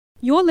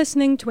You're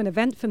listening to an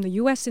event from the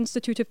U.S.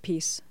 Institute of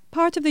Peace,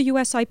 part of the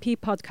USIP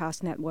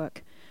podcast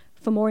network.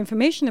 For more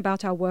information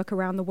about our work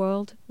around the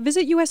world,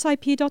 visit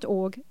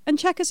usip.org and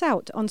check us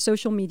out on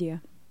social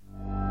media.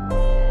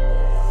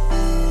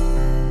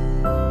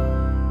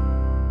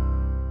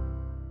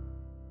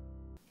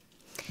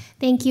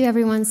 Thank you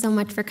everyone so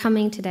much for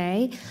coming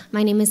today.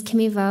 My name is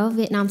Kimmy Vo,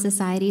 Vietnam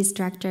Society's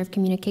Director of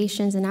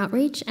Communications and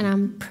Outreach, and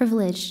I'm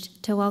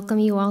privileged to welcome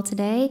you all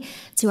today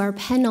to our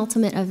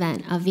penultimate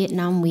event of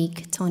Vietnam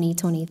Week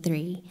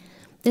 2023.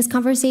 This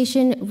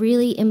conversation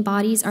really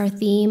embodies our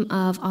theme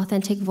of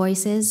authentic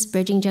voices,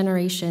 bridging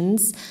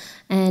generations,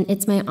 and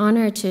it's my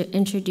honor to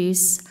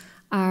introduce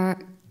our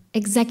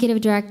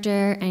Executive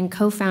Director and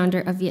co-founder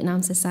of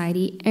Vietnam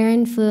Society,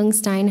 Erin Phuong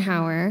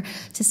Steinhauer,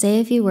 to say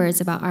a few words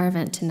about our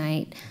event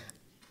tonight.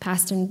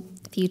 Past and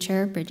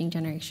future, bridging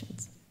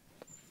generations.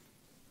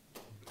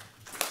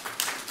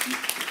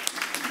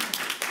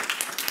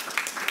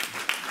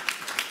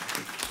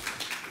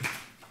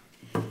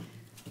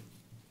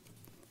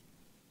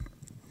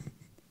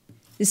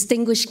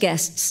 Distinguished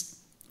guests,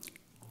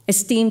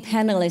 esteemed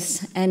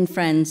panelists and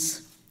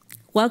friends,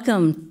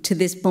 welcome to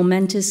this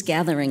momentous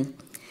gathering,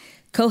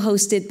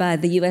 co-hosted by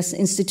the U.S.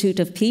 Institute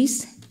of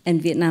Peace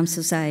and Vietnam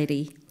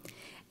Society,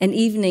 an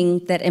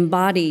evening that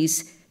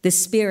embodies the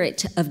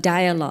spirit of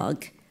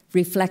dialogue,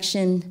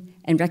 reflection,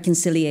 and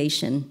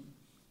reconciliation.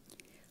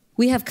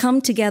 We have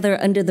come together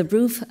under the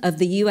roof of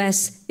the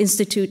U.S.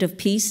 Institute of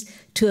Peace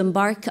to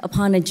embark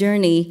upon a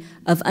journey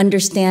of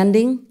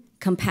understanding,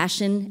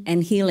 compassion,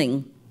 and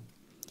healing.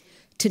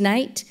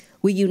 Tonight,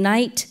 we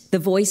unite the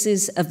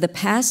voices of the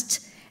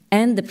past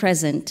and the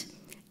present,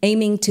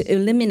 aiming to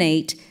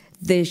eliminate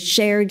the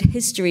shared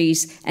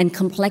histories and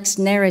complex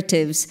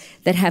narratives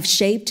that have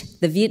shaped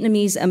the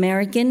Vietnamese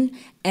American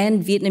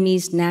and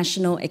Vietnamese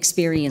national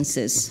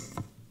experiences.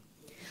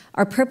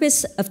 Our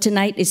purpose of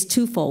tonight is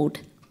twofold.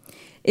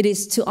 It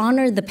is to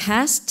honor the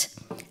past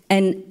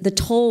and the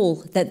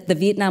toll that the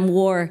Vietnam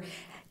War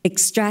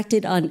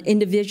extracted on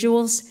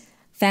individuals,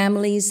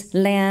 families,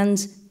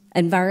 lands,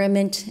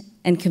 environment,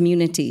 and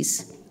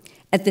communities.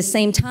 At the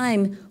same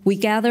time, we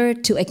gather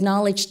to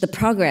acknowledge the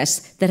progress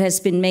that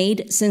has been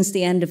made since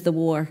the end of the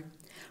war,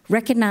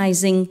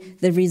 recognizing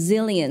the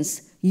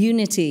resilience,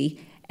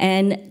 unity,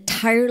 and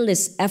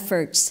tireless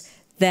efforts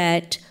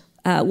that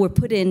were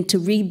put in to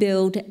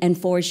rebuild and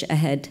forge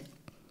ahead.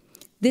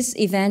 This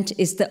event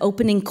is the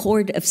opening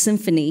chord of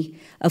symphony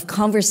of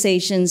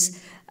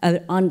conversations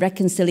on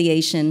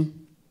reconciliation,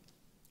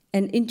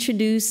 and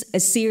introduce a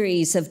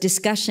series of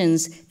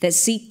discussions that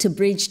seek to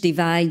bridge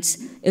divides,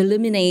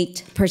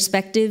 illuminate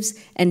perspectives,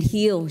 and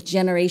heal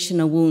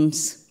generational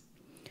wounds.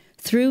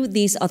 Through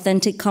these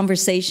authentic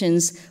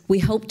conversations, we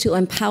hope to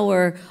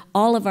empower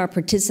all of our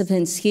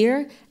participants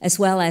here, as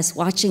well as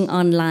watching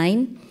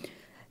online,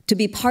 to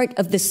be part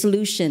of the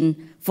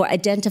solution for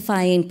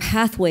identifying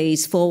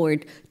pathways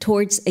forward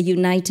towards a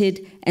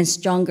united and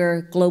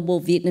stronger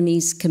global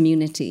Vietnamese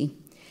community.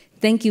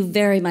 Thank you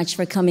very much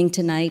for coming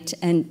tonight,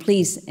 and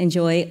please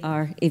enjoy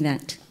our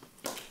event.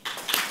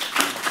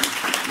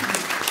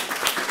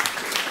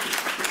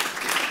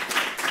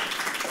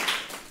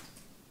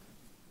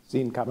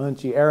 Xin cảm ơn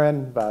chị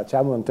Erin và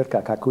chào mừng tất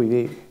cả các quý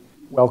vị.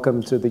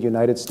 Welcome to the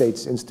United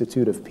States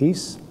Institute of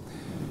Peace.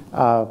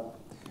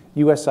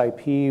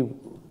 USIP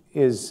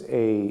is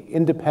an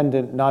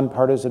independent,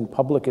 nonpartisan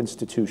public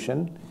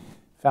institution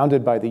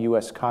founded by the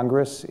U.S.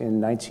 Congress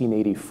in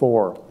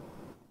 1984.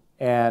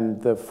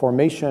 And the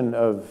formation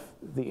of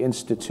the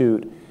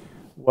Institute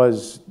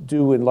was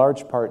due in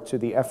large part to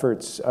the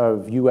efforts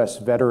of U.S.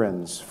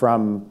 veterans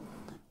from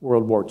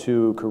World War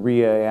II,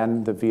 Korea,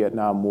 and the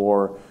Vietnam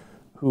War,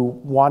 who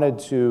wanted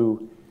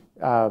to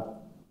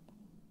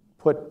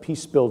put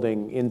peace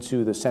building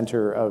into the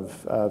center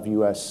of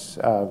U.S.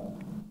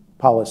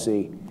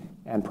 policy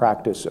and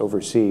practice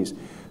overseas.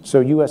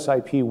 So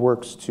USIP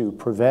works to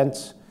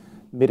prevent,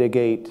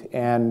 mitigate,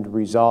 and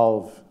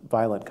resolve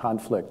violent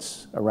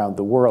conflicts around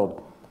the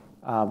world.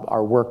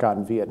 Our work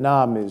on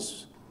Vietnam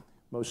is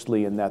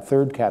mostly in that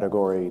third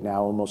category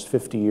now, almost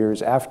 50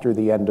 years after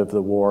the end of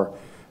the war.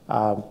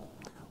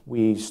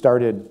 We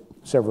started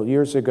several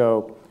years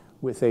ago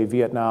with a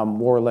Vietnam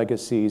War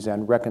Legacies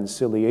and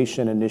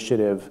Reconciliation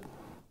Initiative,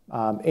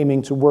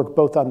 aiming to work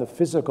both on the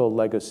physical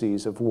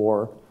legacies of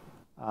war,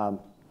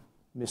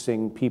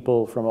 missing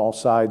people from all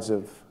sides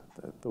of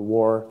the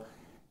war,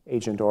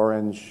 Agent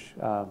Orange,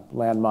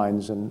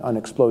 landmines, and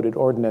unexploded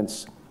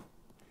ordnance,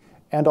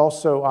 and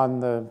also on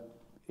the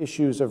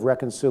issues of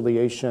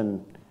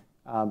reconciliation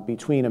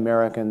between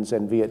Americans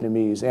and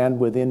Vietnamese and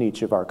within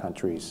each of our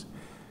countries.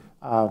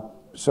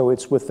 So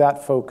it's with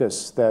that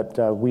focus that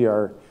we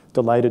are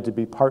delighted to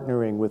be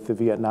partnering with the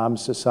Vietnam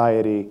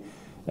Society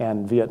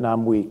and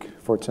Vietnam Week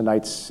for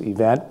tonight's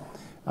event,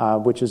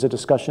 which is a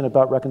discussion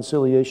about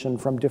reconciliation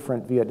from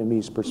different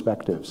Vietnamese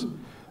perspectives.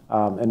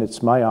 And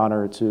it's my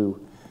honor to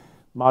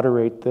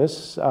moderate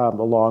this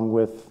along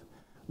with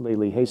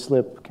Layli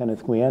Hayslip,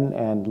 Kenneth Nguyen,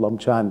 and Lom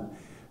Chan.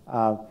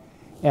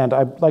 And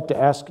I'd like to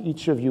ask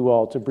each of you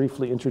all to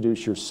briefly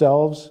introduce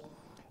yourselves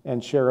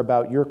and share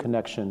about your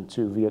connection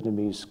to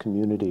Vietnamese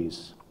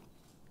communities.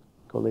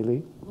 Cô Lê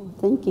Lý.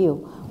 Thank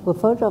you. Well,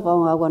 first of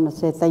all, I want to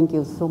say thank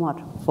you so much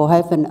for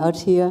having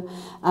us here.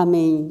 I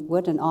mean,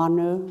 what an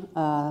honor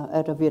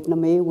as a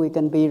Vietnamese, we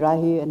can be right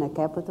here in the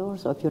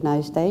capitals of the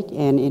United States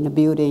and in a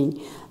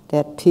building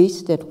that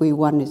peace that we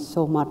wanted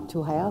so much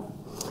to have.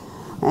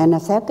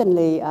 And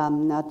secondly,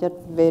 I'm just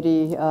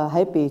very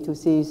happy to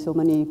see so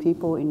many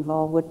people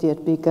involved with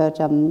it because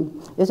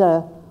it's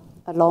a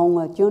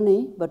long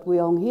journey, but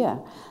we're on here.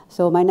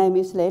 So my name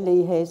is Lê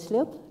Lý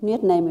Hayslip,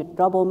 nickname is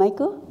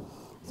Troublemaker.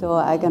 So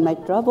I can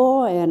make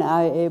trouble, and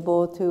I'm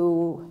able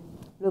to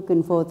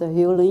looking for the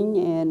healing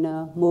and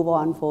move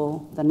on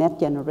for the next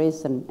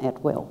generation as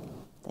well.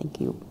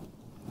 Thank you.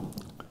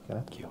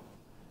 Thank you.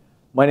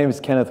 My name is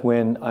Kenneth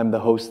Nguyen. I'm the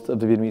host of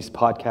the Vietnamese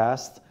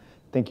podcast.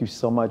 Thank you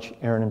so much,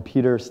 Aaron and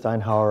Peter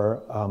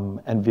Steinhauer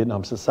and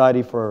Vietnam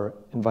Society for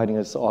inviting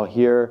us all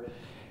here.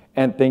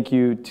 And thank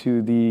you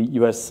to the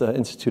U.S.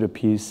 Institute of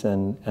Peace,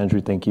 and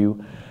Andrew, thank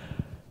you.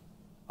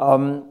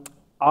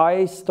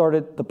 I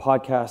started the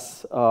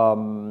podcast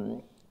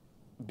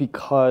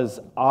because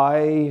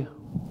I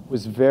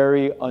was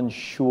very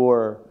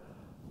unsure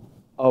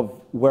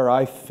of where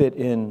I fit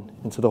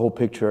into the whole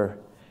picture,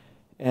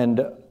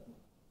 and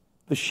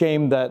the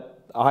shame that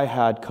I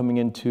had coming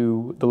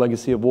into the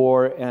legacy of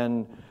war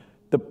and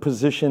the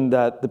position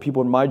that the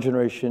people in my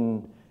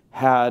generation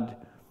had.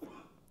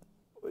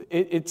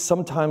 It's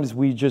sometimes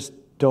we just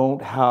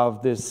don't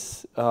have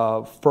this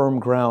firm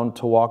ground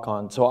to walk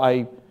on. So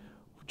I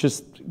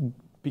just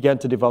began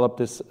to develop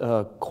this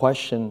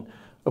question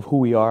of who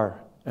we are,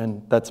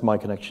 and that's my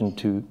connection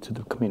to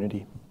the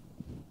community.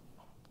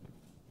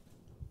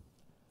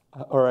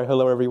 All right,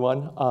 hello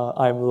everyone.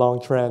 I'm Long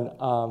Tran.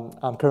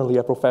 I'm currently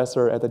a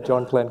professor at the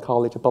John Glenn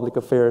College of Public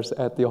Affairs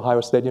at The Ohio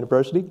State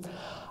University.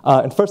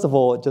 And first of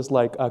all, just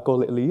like Cô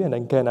Lê Lý, and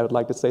again, I would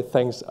like to say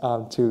thanks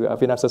to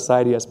Vietnam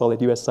Society as well as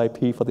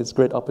USIP for this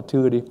great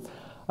opportunity.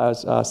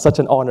 It's such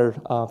an honor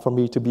for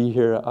me to be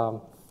here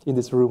in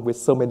this room with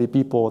so many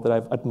people that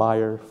I've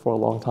admired for a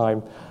long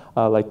time,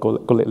 like Cô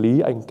Lê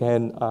Lý, and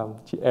Ken,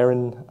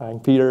 Aaron,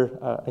 and Peter,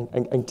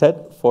 and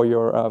Ted for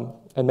your,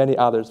 and many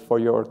others for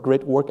your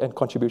great work and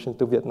contribution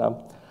to Vietnam.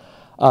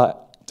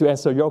 To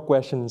answer your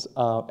questions,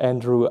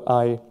 Andrew,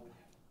 I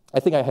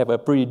think I have a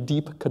pretty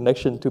deep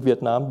connection to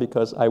Vietnam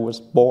because I was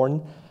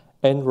born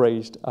and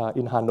raised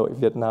in Hanoi,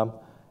 Vietnam.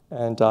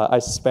 And I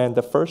spent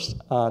the first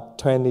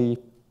 20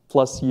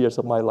 plus years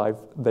of my life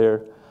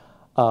there.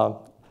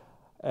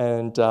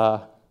 And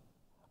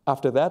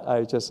after that,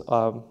 I just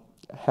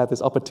had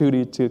this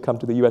opportunity to come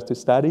to the U.S. to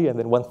study, and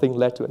then one thing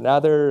led to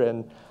another,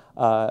 and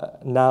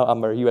now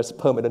I'm a U.S.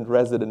 permanent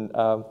resident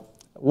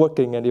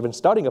working and even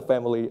starting a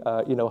family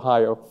in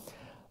Ohio.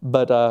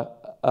 But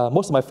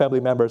most of my family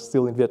members are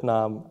still in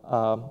Vietnam,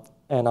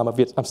 and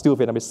I'm still a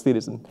Vietnamese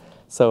citizen,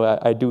 so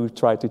I do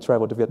try to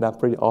travel to Vietnam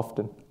pretty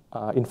often.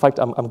 In fact,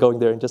 I'm going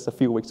there in just a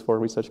few weeks for a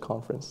research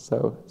conference.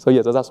 So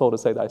yeah, that's all to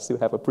say that I still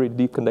have a pretty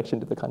deep connection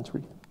to the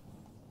country.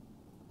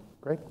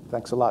 Great,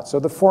 thanks a lot. So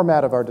the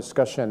format of our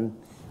discussion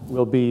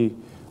will be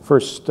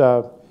first,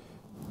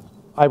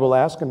 I will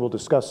ask and we'll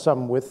discuss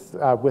some with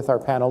our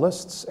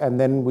panelists, and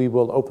then we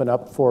will open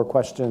up for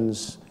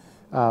questions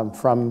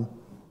from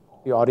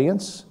the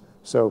audience.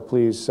 So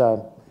please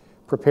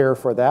prepare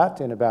for that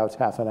in about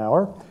half an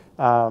hour.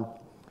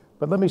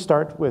 But let me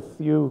start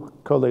with you,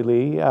 Cô Lê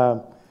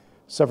Lý.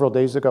 Several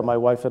days ago, my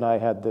wife and I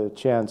had the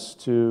chance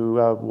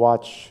to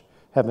watch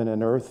Heaven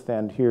and Earth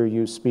and hear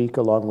you speak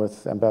along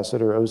with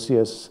Ambassador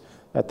Osius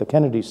at the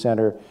Kennedy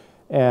Center.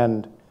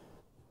 And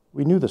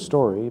we knew the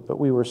story, but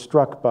we were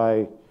struck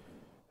by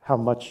how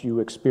much you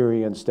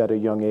experienced at a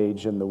young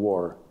age in the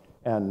war,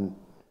 and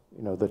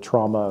the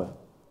trauma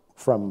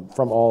from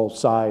all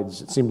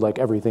sides. It seemed like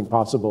everything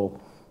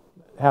possible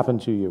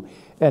happened to you.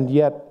 And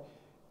yet,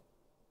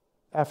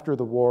 after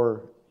the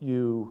war,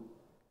 you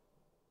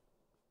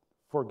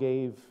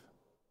forgave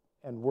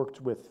and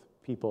worked with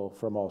people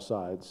from all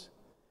sides.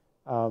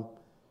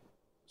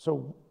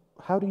 So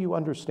how do you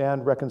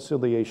understand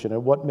reconciliation,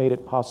 and what made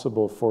it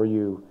possible for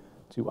you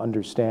to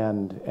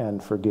understand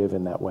and forgive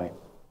in that way?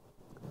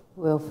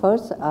 Well,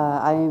 first,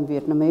 I am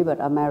Vietnamese,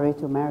 but I'm married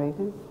to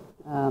American.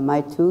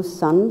 My two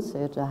sons,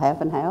 it's a half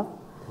and half.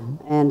 Mm-hmm.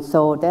 And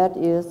so that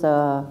is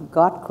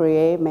God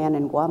create man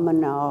and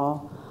woman,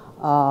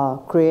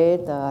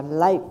 create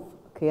life,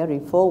 carry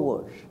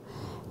forward.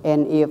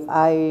 And if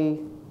I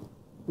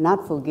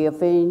not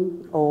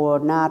forgiving or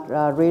not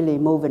really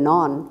moving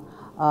on,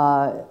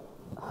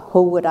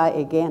 who would I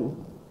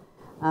again?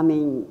 I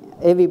mean,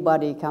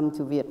 everybody come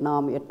to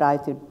Vietnam, they try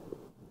to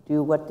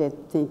do what they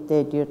think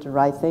they did the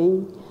right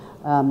thing.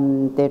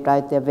 They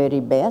tried their very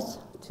best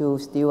to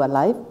still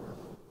alive.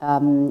 A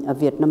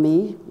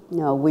Vietnamese,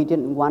 we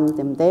didn't want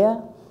them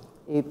there.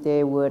 If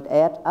they would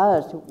ask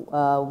us,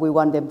 we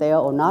want them there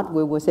or not,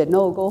 we would say,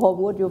 no, go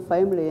home with your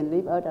family and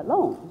leave us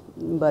alone.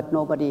 But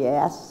nobody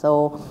asked,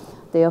 so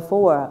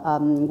therefore,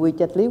 we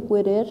just live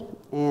with it,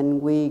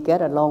 and we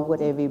get along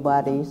with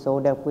everybody so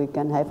that we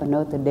can have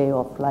another day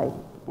of life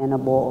and a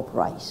bowl of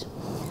rice.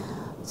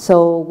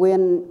 So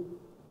when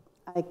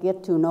I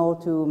get to know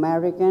to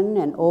American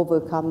and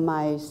overcome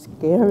my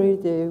scary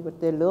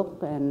with the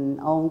look and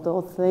all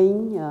those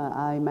things,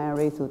 I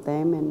marry to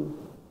them and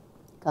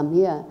come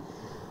here.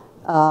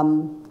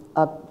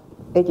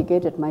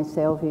 Educated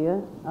myself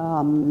here.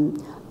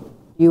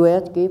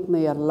 U.S. gave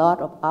me a lot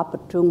of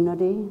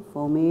opportunity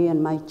for me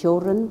and my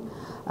children.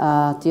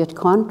 This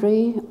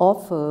country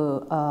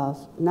offer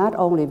not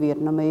only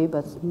Vietnamese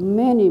but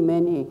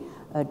many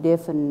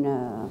different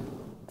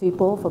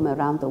people from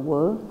around the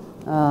world.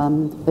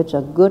 It's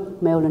a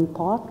good melting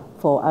pot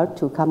for us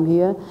to come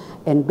here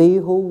and be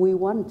who we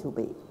want to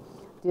be.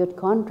 This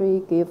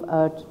country gives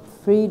us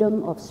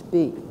freedom of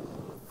speech,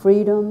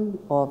 freedom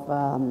of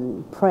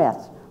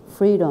press,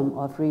 freedom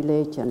of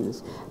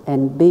religions,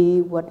 and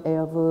be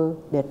whatever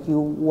that you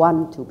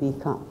want to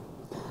become.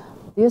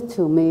 This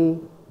to me,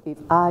 if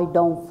I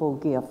don't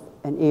forgive,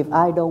 and if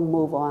I don't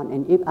move on,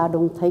 and if I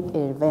don't take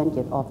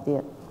advantage of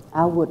this,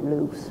 I would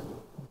lose.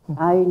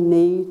 I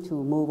need to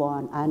move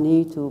on. I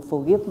need to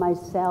forgive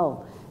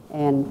myself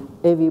and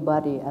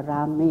everybody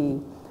around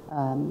me,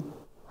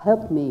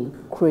 help me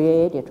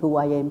create it who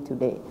I am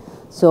today.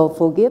 So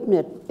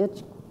forgiveness,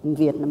 it's in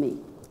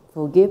Vietnamese.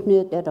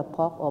 Forgiveness is a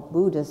part of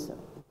Buddhism.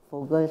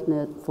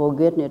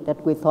 Forgiveness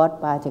that we taught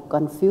by the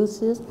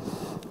Confucius,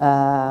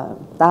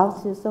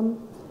 Taoism,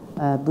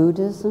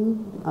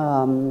 Buddhism,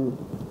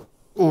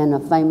 and a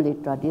family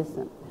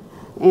tradition.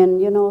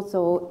 And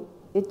so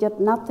it's just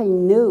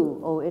nothing new,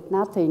 or it's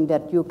nothing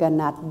that you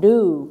cannot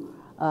do.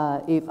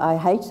 If I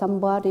hate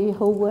somebody,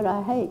 who would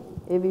I hate?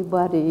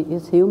 Everybody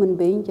is human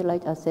beings,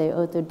 like I said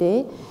earlier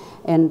today.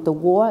 And the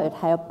war, it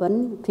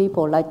happened.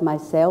 People like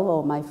myself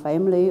or my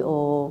family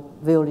or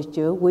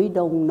villager, we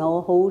don't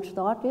know who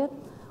started.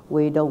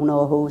 We don't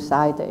know who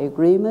signed the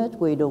agreement.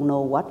 We don't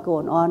know what's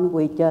going on.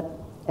 We just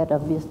at a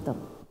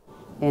wisdom.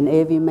 And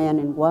every man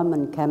and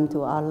woman come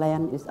to our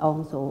land is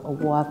also a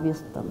war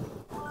wisdom.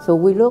 So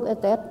we look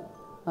at that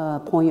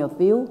point of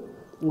view.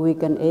 We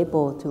can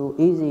able to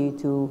easy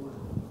to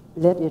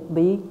let it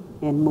be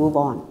and move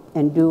on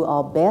and do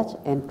our best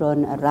and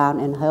turn around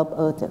and help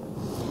others.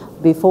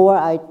 Before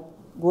I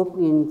work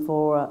in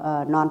for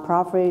a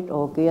non-profit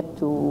or get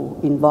to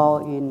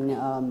involve in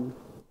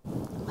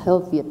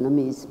help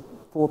Vietnamese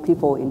for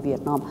people in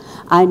Vietnam,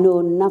 I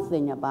know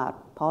nothing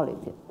about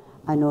politics.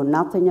 I know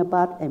nothing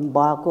about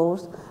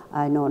embargoes.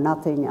 I know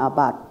nothing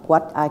about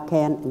what I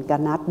can and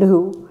cannot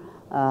do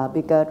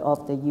because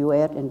of the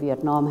U.S. and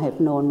Vietnam have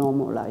no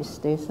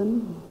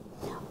normalization.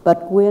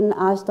 But when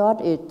I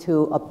started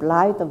to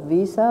apply the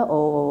visa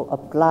or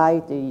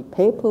apply the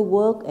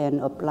paperwork and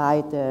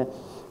apply the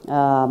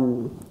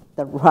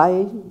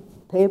right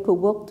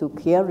paperwork to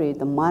carry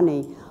the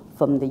money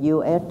from the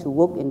U.S. to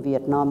work in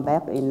Vietnam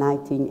back in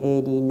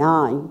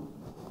 1989,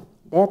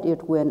 that is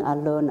when I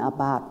learned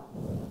about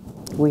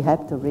we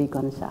have to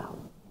reconcile.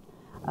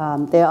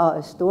 There are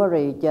a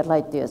story just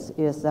like this.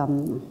 Is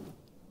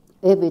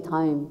every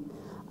time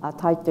I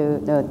try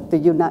to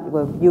unite,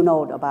 well, you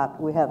know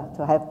about we have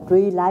to have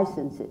 3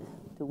 licenses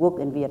to work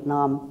in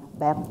Vietnam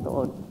back in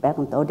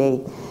those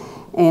days.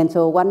 And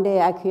so one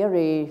day I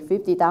carry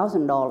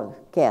 $50,000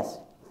 cash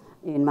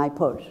in my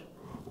purse.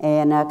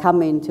 And I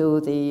come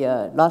into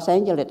the Los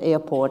Angeles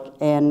airport,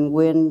 and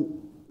when,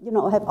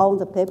 have all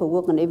the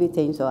paperwork and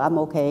everything, so I'm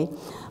okay.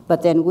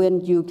 But then when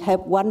you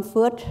have one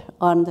foot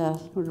on the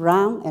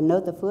ground and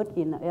another foot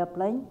in the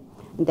airplane,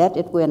 that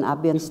is when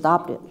I've been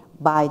stopped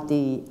by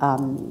the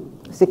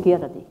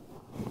security.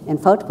 And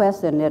first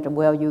question is,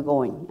 where are you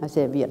going? I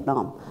said,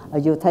 Vietnam.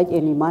 You take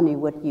any money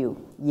with you?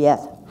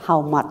 Yes.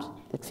 How much?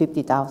 It's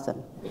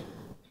 50,000.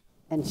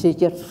 And she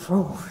just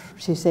froze.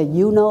 She said,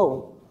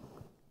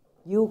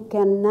 you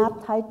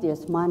cannot take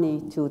this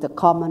money to the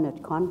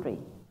communist country.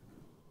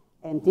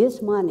 And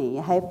this money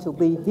have to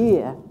be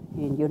here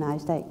in the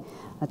United States.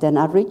 And then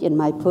I reached in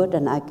my purse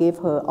and I gave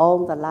her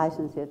all the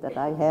licenses that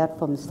I had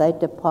from State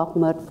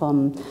Department,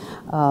 from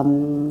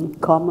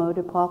Commerce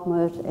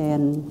Department,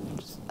 and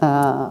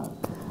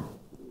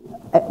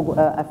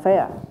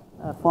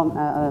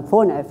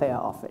Foreign Affairs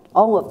Office,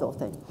 all of those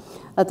things.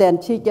 And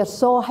then she just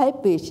so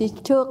happy. She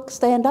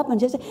stand up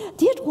and she said,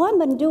 this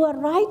woman do a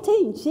right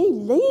thing. She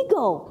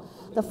legal.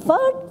 The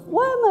first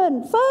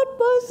woman, first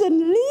person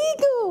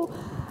legal.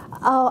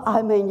 Oh,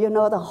 I mean,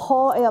 the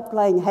whole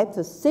airplane had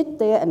to sit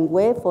there and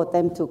wait for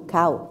them to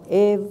count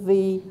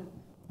everything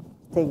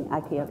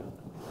I carry.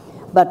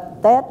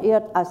 But that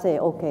is, I say,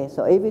 okay,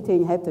 so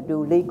everything have to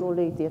do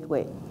legally this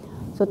way.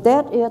 So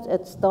that is,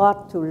 it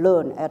start to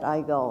learn as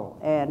I go.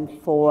 And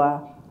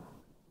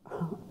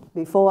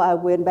before I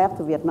went back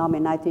to Vietnam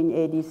in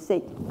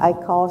 1986, I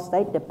called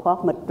State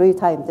Department 3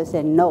 times. They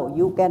said, no,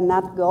 you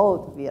cannot go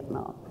to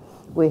Vietnam.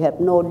 We have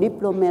no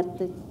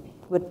diplomatic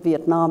with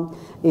Vietnam.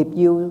 If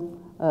you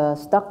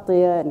stuck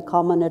there and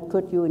communist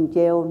put you in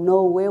jail,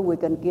 nowhere we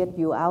can get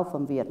you out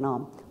from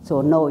Vietnam.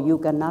 So no, you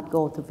cannot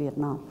go to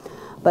Vietnam.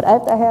 But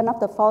after I hang up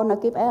the phone, I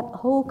keep asking,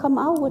 who come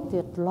out with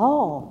this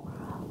law?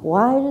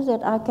 Why is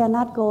it I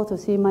cannot go to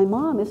see my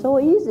mom? It's so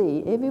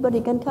easy. Everybody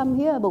can come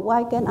here, but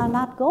why can I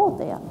not go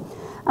there?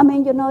 I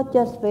mean,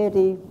 just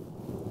very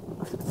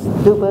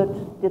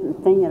stupid,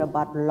 didn't think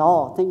about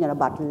law, thinking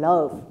about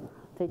love,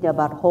 thinking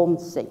about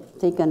homesick,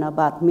 thinking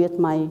about meet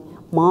my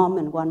mom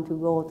and want to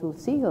go to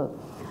see her.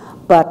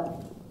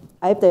 But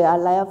after I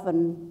left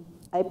and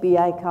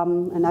FBI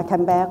come and I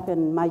come back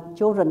and my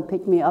children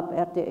pick me up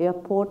at the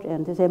airport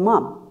and they say,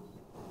 Mom,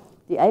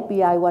 the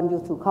FBI want you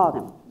to call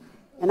them.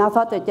 And I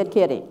thought they're just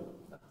kidding.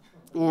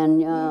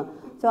 And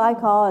so I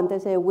call and they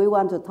say, we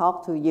want to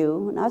talk to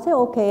you. And I say,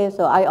 okay.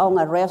 So I own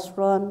a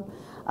restaurant.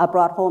 I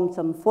brought home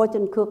some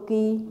fortune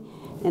cookie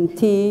and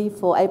tea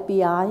for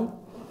FBI.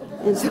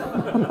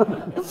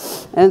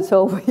 And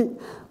so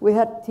we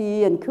had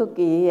tea and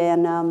cookie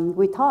and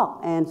we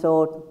talked. And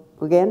so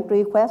again,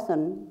 3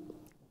 questions.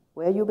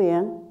 Where you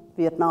been?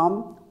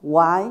 Vietnam.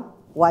 Why?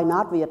 Why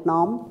not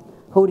Vietnam?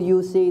 Who do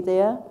you see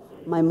there?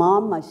 My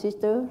mom, my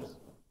sisters.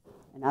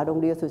 And I don't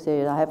dare to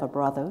say I have a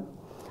brother.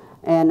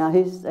 And I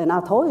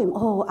told him,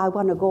 oh, I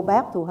want to go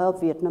back to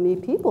help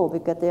Vietnamese people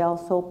because they are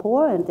so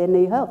poor and they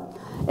need help.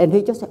 And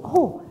he just said,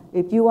 oh,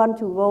 if you want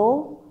to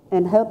go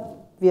and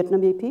help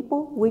Vietnamese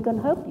people, we can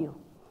help you.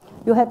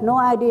 You had no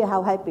idea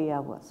how happy I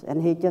was.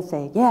 And he just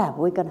said, yeah,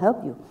 we can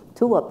help you.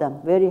 2 of them,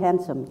 very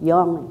handsome,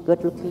 young, and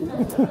good looking.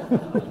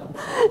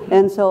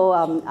 And so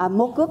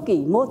more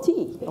cookie, more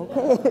tea,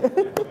 okay?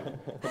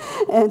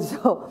 And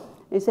so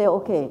he said,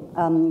 okay,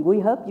 we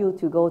help you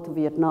to go to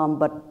Vietnam,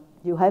 but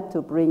you have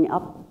to bring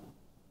up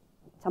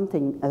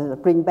something,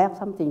 bring back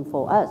something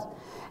for us.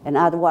 And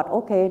I thought,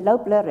 okay,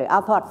 love letter.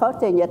 I thought first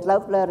thing is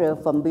love letter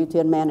from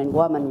between man and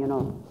woman, you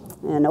know.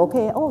 And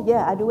okay, oh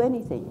yeah, I do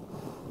anything.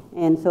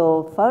 And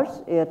so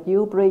first, if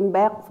you bring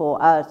back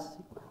for us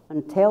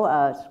and tell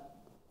us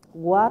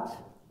what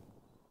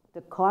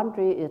the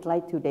country is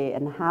like today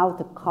and how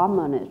the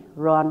communists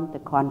run the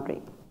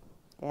country.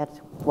 That's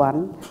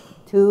 1.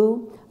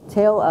 2,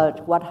 tell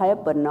us what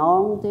happened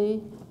on the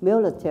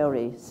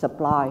military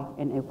supply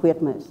and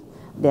equipment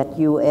that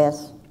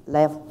U.S.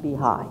 left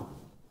behind.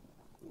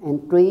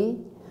 And 3,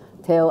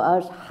 tell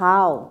us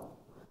how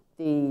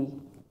many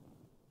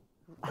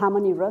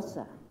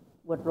Russia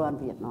would run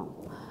Vietnam.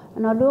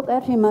 And I look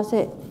at him, I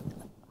said,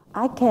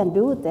 I can't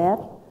do that.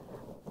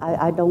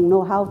 I don't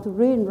know how to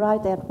read and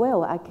write that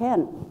well. I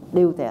can't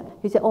do that.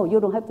 He said, oh, you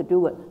don't have to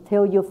do it.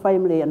 Tell your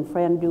family and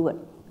friend do it.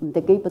 And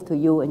they give it to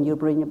you and you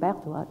bring it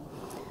back to us.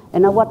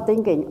 And I was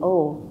thinking,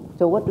 oh,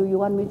 so what do you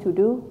want me to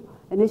do?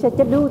 And he said,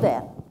 just do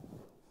that.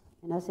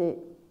 And I said,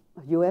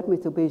 you asked me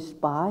to be a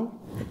spy?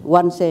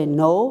 One said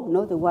no,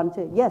 the one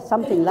said yes,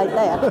 something like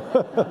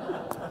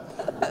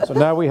that. So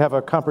now we have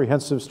a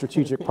comprehensive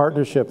strategic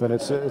partnership, and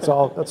it's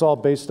all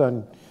based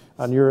on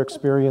your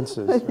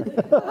experiences.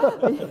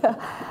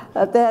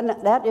 Yeah. Then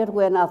that is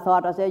when I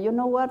thought, I said, you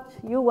know what?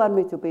 You want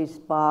me to be a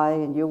spy,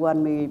 and you want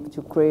me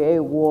to create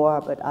war,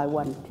 but I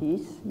want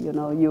peace. You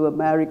know, you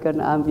American,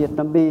 I'm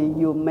Vietnamese.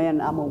 You man,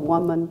 I'm a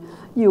woman.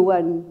 You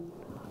want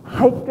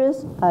hatred,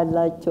 I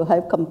like to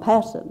have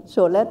compassion.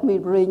 So let me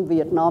bring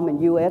Vietnam and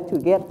U.S.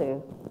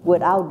 together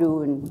without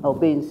doing or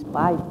being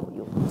spy for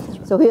you.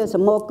 Right. So here's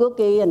some more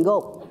cookie and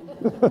go.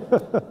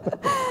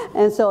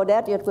 And so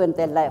that is when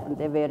they left and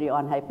they're very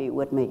unhappy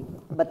with me.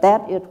 But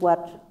that is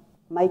what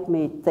made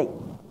me think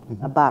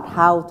about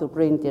how to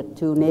bring the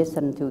 2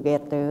 nations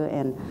together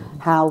and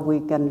how we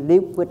can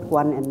live with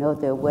one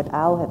another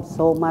without have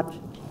so much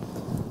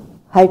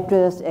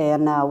hatred.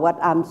 And what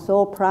I'm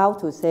so proud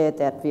to say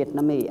that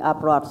Vietnamese, I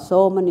brought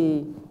so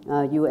many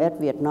U.S.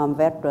 Vietnam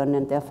veterans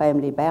and their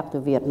family back to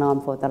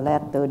Vietnam for the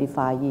last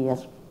 35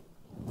 years.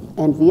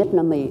 And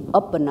Vietnamese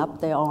opened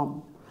up their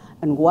arms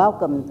and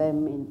welcomed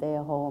them in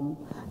their home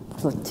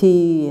for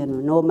tea,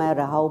 and no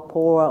matter how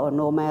poor or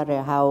no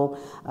matter how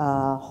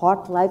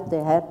hard life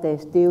they had, they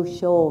still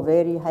show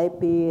very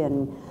happy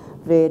and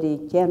very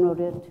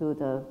generous to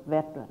the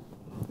veteran.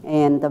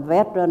 And the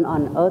veteran,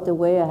 on the other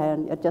way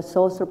hand, are just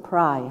so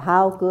surprised.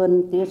 How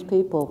can these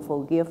people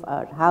forgive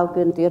us? How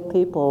can these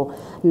people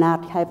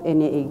not have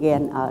any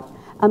against us?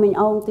 I mean,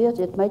 all this,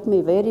 it makes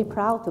me very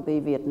proud to be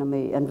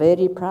Vietnamese and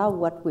very proud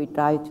what we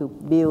try to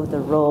build the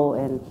road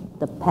and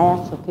the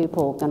path so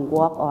people can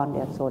walk on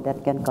it so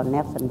that can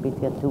connection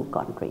between 2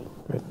 countries.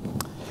 Great.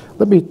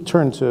 Let me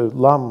turn to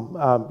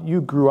Lam. You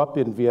grew up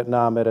in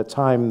Vietnam at a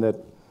time that,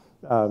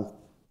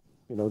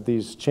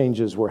 these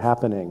changes were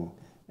happening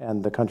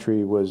and the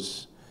country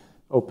was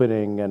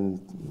opening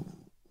and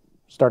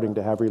starting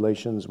to have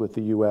relations with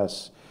the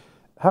U.S.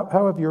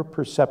 How have your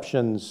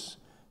perceptions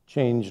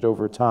changed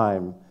over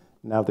time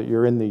now that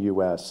you're in the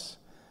U.S.,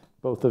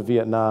 both of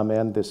Vietnam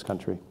and this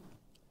country?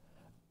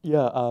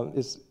 Yeah,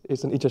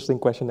 it's an interesting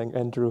question,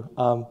 Andrew.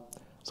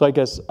 So I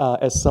guess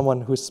as someone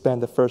who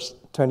spent the first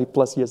 20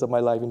 plus years of my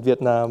life in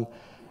Vietnam,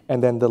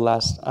 and then the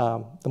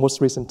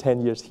most recent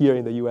 10 years here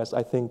in the U.S.,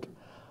 I think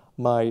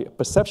my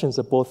perceptions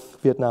of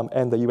both Vietnam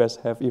and the U.S.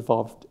 have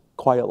evolved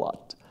quite a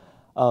lot.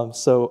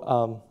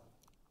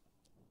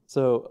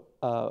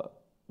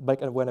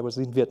 Back when I was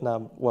in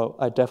Vietnam, well,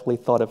 I definitely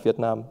thought of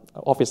Vietnam,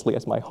 obviously,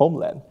 as my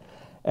homeland.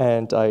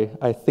 And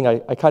I think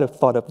I kind of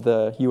thought of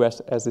the U.S.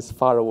 as this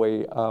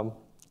faraway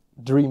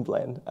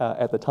dreamland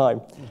at the time.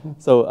 Mm-hmm.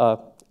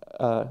 So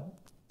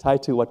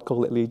tied to what Cô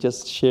Lee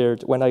just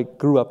shared. When I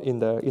grew up in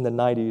the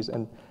 90s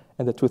and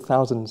the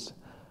 2000s,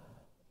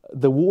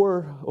 the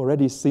war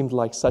already seemed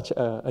like such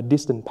a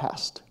distant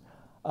past.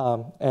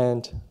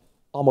 And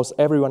almost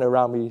everyone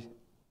around me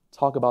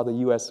talked about the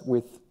US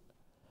with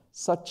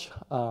such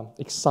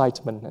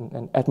excitement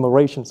and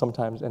admiration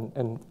sometimes,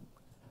 and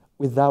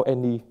without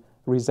any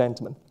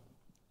resentment.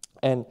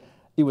 And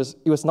it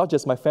was not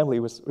just my family,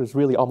 it was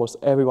really almost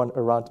everyone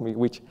around me,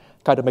 which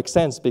kind of makes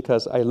sense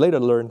because I later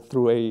learned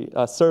through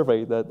a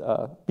survey that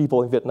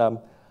people in Vietnam,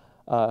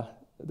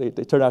 they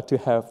turn out to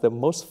have the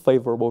most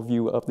favorable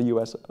view of the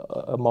US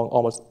among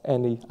almost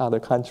any other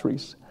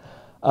countries.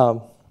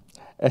 I'm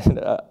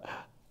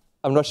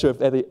not sure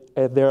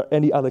if there are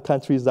any other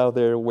countries out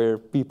there where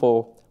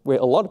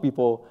a lot of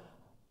people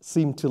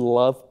seem to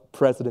love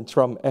President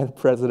Trump and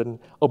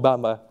President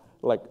Obama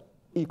like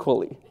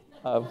equally.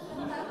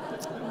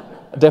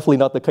 Definitely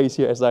not the case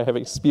here, as I have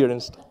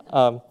experienced.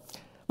 But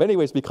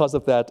anyways, because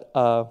of that,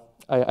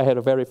 I had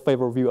a very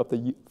favorable view of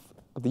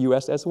the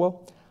US as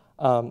well.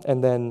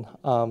 And then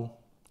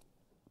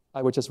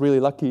I was just really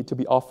lucky to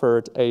be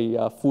offered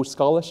a full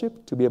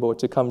scholarship to be able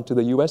to come to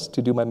the US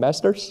to do my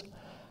master's.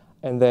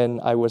 And then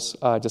I was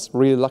just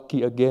really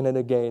lucky again and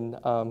again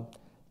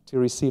to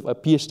receive a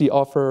PhD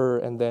offer,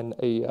 and then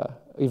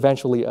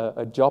eventually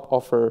a job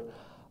offer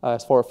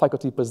for a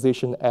faculty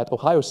position at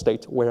Ohio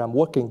State, where I'm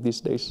working these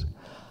days.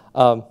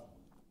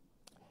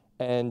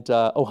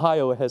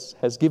 Ohio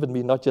has given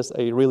me not just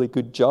a really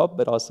good job,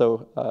 but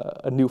also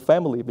a new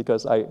family,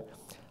 because I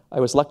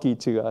was lucky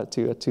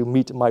to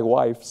meet my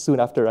wife soon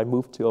after I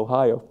moved to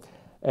Ohio.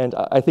 And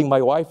I think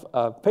my wife,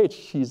 Paige,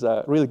 she's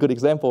a really good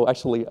example,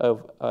 actually,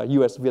 of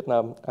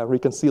U.S.-Vietnam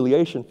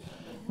reconciliation,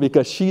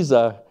 because she's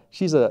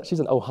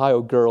an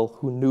Ohio girl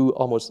who knew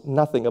almost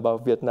nothing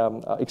about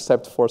Vietnam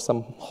except for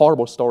some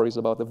horrible stories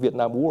about the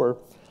Vietnam War.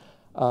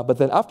 But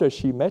then after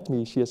she met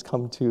me, she has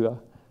come to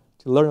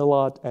learn a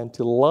lot and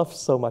to love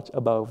so much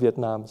about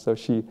Vietnam. So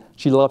she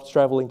loves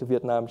traveling to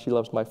Vietnam. She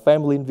loves my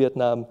family in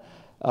Vietnam.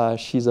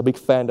 She's a big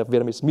fan of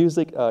Vietnamese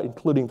music,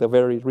 including the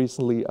very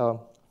recently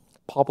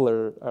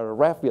popular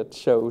rap Viet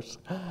shows.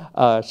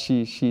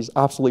 She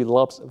absolutely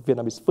loves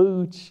Vietnamese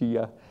food. She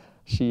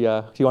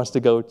wants to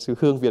go to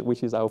Hương Việt,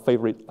 which is our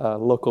favorite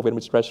local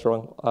Vietnamese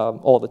restaurant,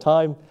 all the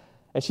time.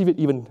 And she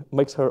even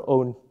makes her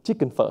own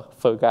chicken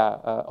phở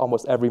gà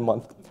almost every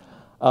month.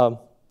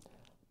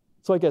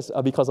 So I guess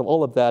because of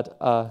all of that,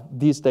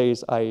 these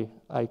days I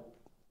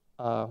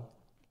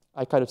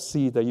kind of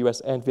see the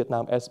U.S. and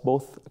Vietnam as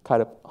both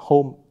kind of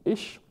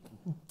home-ish.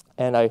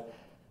 And I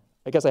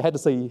guess I had to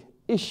say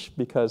ish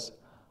because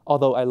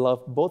although I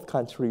love both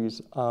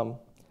countries,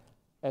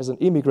 as an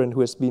immigrant who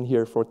has been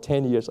here for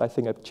 10 years, I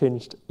think I've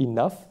changed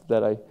enough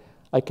that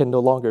I can no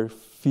longer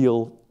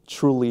feel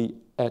truly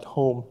at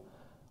home,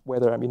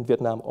 whether I'm in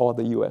Vietnam or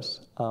the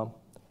U.S.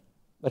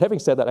 But having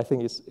said that, I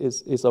think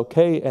it's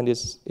okay and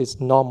it's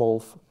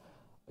normal.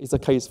 It's a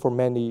case for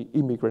many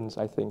immigrants,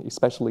 I think,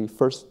 especially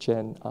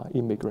first-gen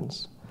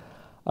immigrants.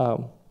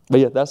 But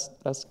yeah, that's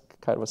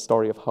kind of a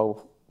story of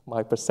how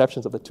my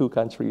perceptions of the two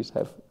countries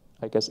have,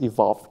 I guess,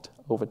 evolved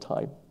over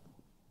time.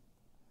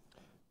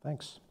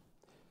 Thanks.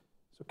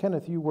 So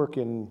Kenneth, you work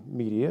in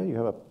media. You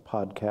have a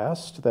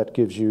podcast that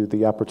gives you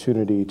the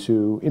opportunity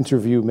to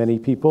interview many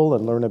people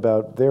and learn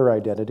about their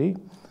identity,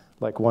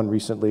 like one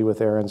recently with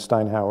Aaron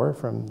Steinhauer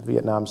from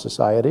Vietnam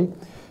Society.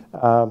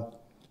 How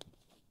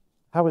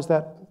has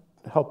that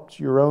helped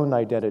your own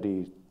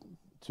identity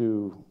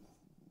to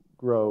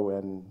grow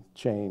and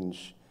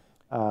change?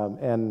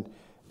 And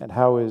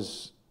how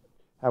is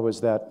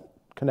that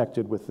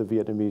connected with the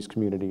Vietnamese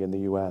community in the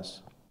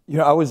U.S.? You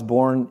know, I was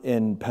born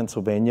in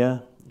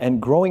Pennsylvania, and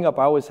growing up,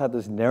 I always had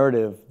this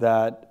narrative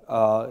that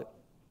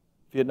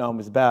Vietnam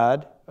is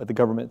bad, or the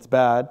government's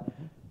bad,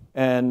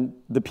 and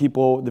the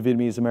people, the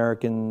Vietnamese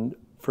American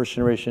first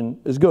generation,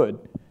 is good.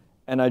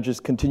 And I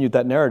just continued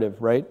that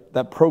narrative, right?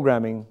 That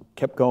programming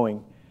kept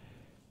going.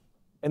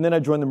 And then I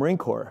joined the Marine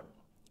Corps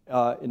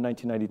in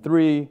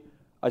 1993.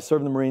 I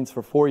served in the Marines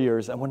for 4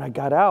 years, and when I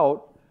got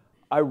out,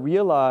 I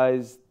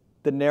realized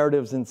the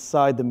narratives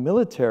inside the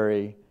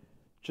military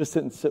just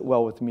didn't sit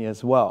well with me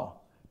as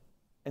well.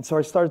 And so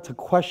I started to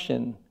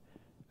question,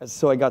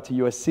 so I got to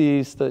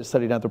USC,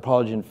 studied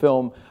anthropology and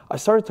film. I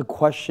started to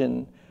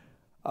question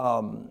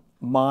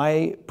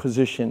my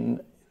position.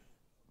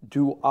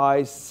 Do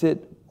I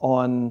sit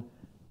on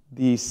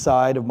the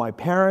side of my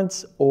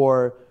parents,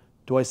 or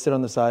do I sit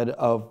on the side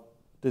of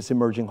this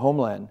emerging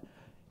homeland?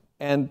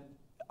 And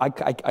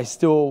I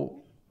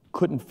still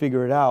couldn't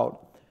figure it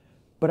out.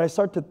 But I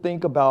started to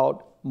think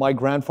about my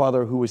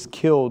grandfather who was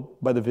killed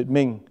by the Viet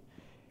Minh.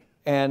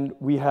 And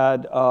we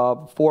had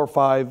 4 or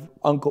 5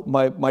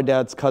 my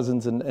dad's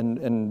cousins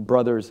and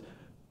brothers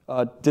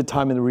did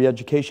time in the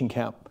re-education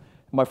camp.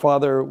 My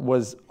father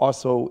was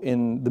also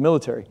in the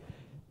military.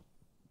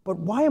 But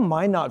why am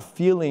I not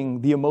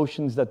feeling the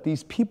emotions that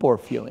these people are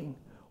feeling?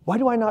 Why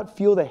do I not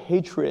feel the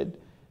hatred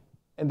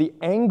and the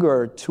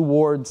anger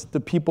towards the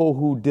people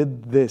who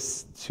did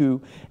this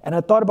to? And I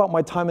thought about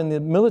my time in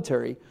the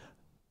military.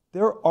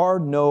 There are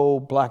no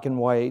black and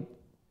white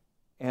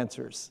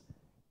answers.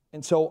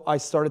 And so I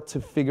started to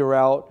figure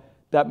out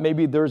that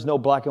maybe there's no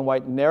black and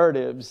white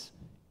narratives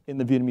in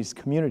the Vietnamese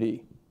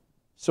community.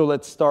 So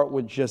let's start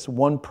with just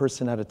one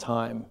person at a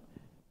time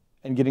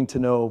and getting to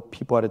know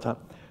people at a time.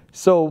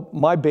 So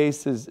my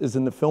base is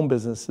in the film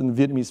business, in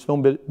the Vietnamese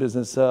film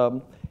business.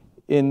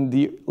 In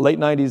the late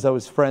 90s, I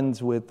was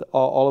friends with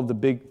all of the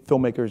big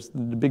filmmakers,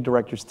 the big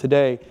directors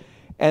today.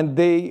 And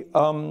they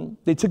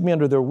took me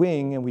under their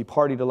wing, and we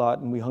partied a lot,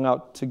 and we hung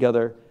out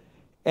together.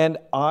 And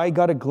I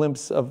got a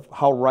glimpse of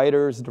how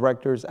writers,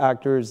 directors,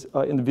 actors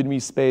in the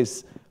Vietnamese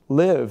space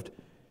lived.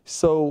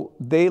 So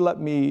they let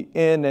me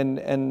in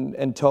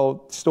and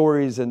tell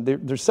stories, and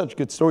they're such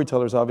good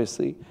storytellers,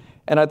 obviously.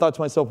 And I thought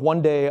to myself,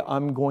 one day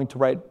I'm going to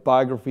write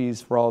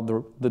biographies for all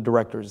the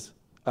directors.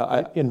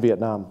 In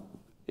Vietnam?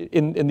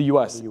 In the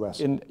U.S. The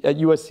US. At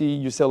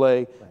USC,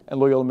 UCLA, and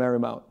Loyola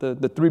Marymount,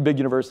 the three big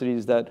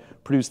universities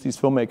that produce these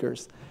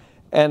filmmakers.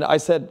 And I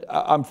said,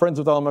 I'm friends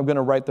with all of them, I'm going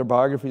to write their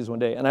biographies one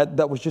day. And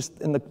that was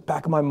just in the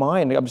back of my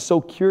mind. I'm so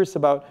curious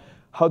about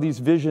how these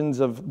visions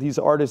of these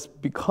artists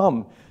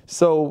become.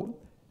 So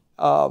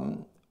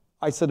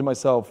I said to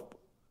myself,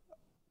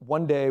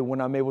 one day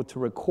when I'm able to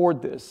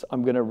record this,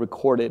 I'm going to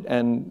record it.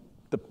 And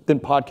then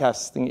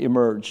podcasting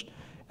emerged.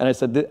 And I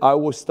said, I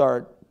will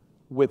start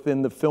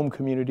within the film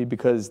community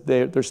because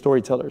they're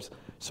storytellers.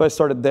 So I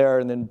started there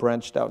and then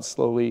branched out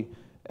slowly.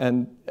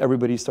 And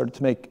everybody started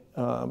to make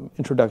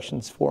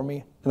introductions for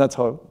me. And that's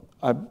how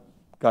I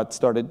got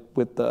started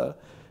with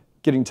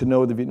getting to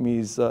know the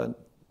Vietnamese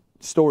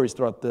stories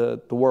throughout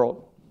the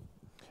world.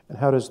 And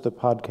how does the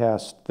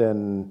podcast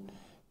then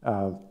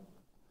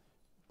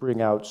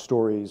bring out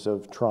stories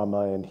of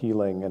trauma and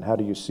healing, and how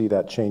do you see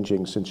that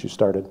changing since you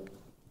started?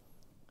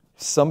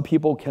 Some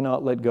people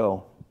cannot let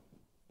go.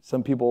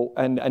 Some people,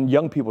 and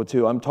young people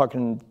too, I'm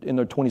talking in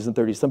their 20s and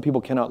 30s, some people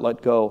cannot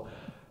let go.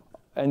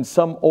 And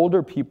some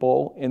older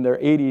people in their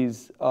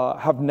 80s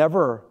have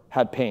never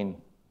had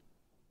pain.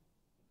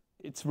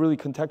 It's really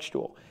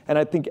contextual. And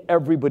I think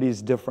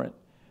everybody's different.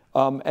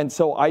 And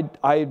so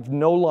I've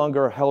no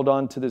longer held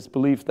on to this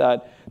belief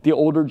that the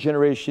older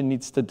generation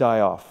needs to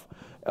die off,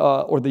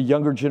 or the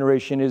younger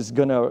generation is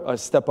going to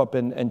step up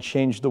and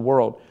change the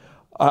world.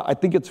 I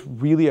think it's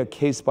really a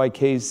case by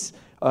case.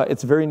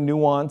 It's very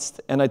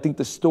nuanced. And I think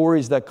the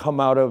stories that come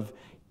out of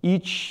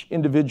each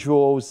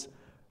individual's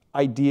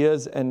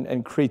ideas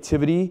and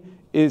creativity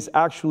is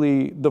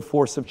actually the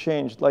force of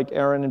change. Like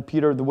Aaron and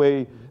Peter, the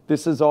way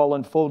this is all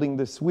unfolding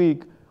this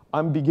week,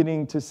 I'm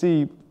beginning to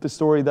see the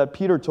story that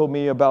Peter told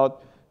me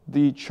about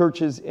the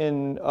churches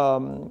in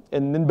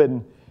Ninh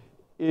Bình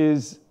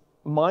is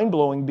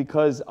mind-blowing,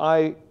 because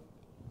I'm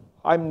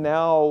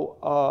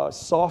now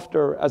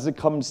softer as it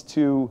comes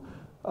to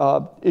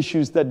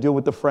issues that deal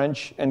with the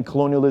French and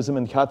colonialism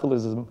and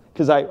Catholicism,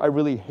 because I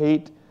really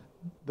hate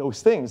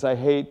those things. I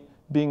hate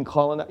being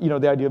colonized,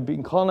 the idea of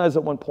being colonized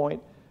at one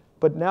point,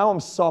 but now I'm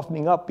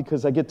softening up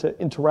because I get to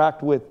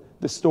interact with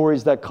the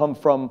stories that come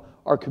from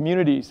our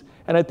communities.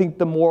 And I think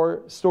the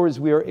more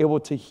stories we are able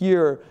to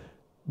hear,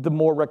 the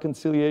more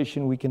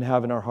reconciliation we can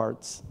have in our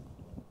hearts.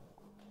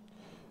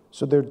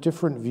 So there are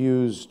different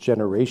views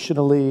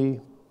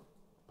generationally,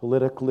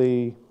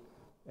 politically,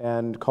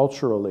 and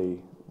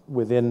culturally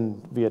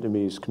within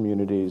Vietnamese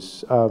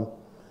communities. Ko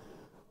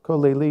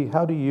Lê Ly,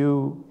 how do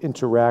you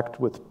interact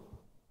with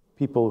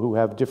people who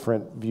have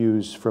different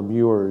views from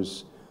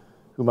yours,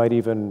 who might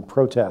even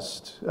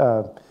protest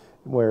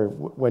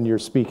when you're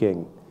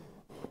speaking?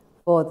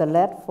 For the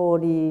last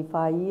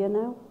 45 years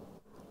now,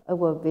 it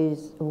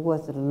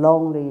was a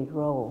lonely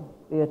road.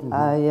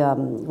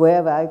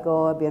 Wherever I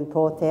go, I've been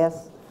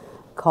protest,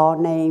 call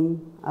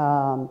name.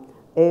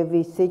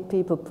 Every sick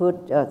people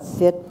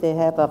they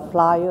have a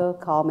flyer,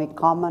 call me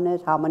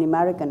communist, how many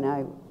Americans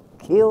I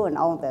kill and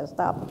all that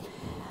stuff.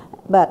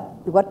 But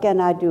what can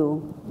I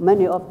do?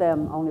 Many of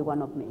them only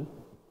one of me.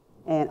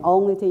 And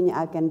only thing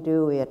I can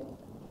do is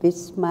big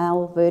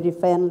smile, very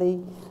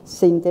friendly,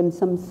 sing them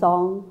some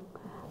song,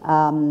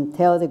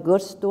 tell the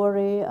good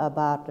story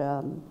about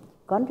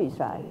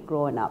countryside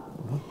growing up,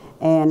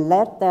 and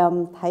let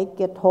them take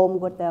it home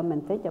with them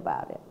and think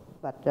about it.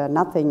 But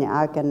nothing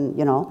I can,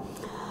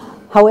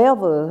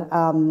 However,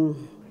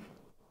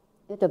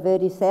 it's a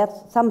very sad,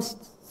 some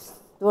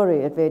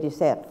story is very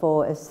sad.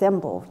 For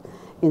example,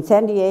 in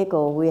San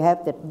Diego, we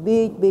have that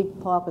big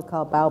park we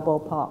call Balboa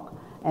Park.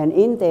 And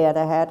in there,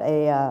 they had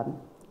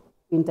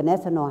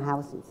international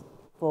houses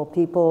for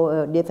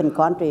people, different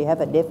countries have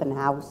a different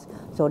house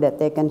so that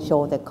they can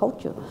show their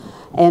culture.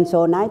 And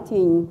so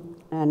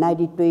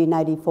 1993,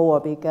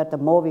 94, because the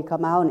movie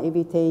come out and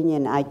everything,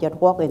 and I just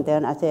walk in there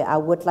and I say, I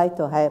would like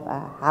to have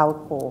a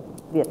house for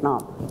Vietnam,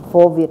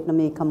 for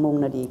Vietnamese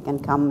community can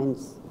come and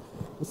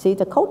see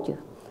the culture.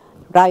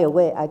 Right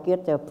away, I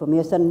get the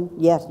permission,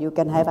 yes, you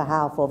can have a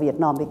house for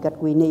Vietnam because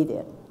we need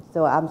it.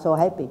 So I'm so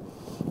happy.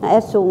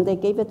 As soon as they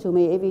gave it to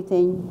me,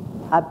 everything,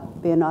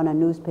 I've been on a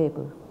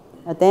newspaper.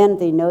 And then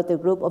they know the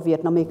group of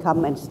Vietnamese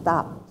come and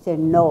stop, say,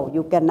 no,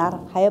 you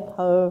cannot have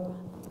her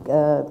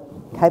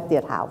have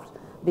that house,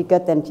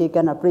 because then she's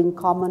gonna bring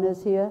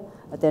communists here,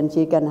 Then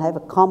she can have a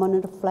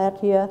common flat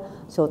here,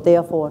 so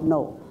therefore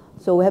no.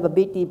 So we have a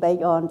big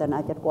debate on, then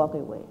I just walk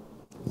away.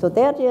 So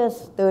that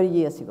is 30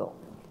 years ago.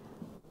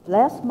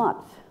 Last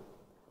month,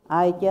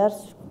 I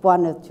just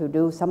wanted to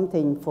do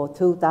something for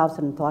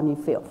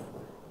 2025.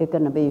 It's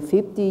going to be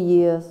 50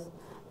 years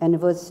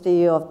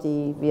anniversary of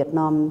the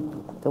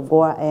Vietnam, the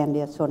war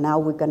ended. So now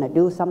we're going to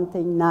do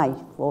something nice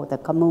for the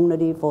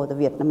community, for the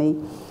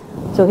Vietnamese.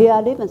 So here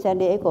I live in San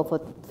Diego for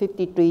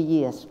 53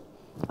 years.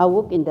 I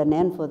work in the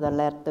NAN for the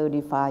last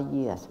 35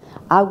 years.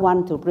 I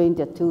want to bring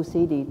the two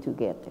cities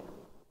together.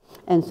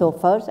 And so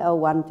first I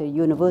want the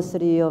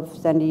University of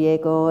San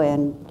Diego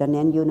and the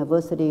NAN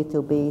University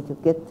to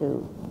get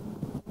to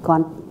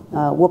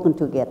working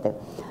together.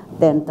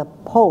 Then the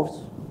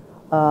Post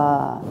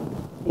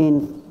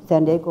in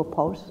San Diego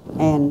Post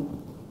and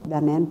the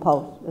NAN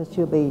Post, it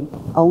should be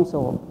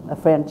also a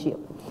friendship.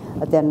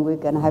 Then we're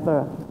going to have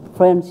a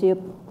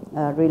friendship,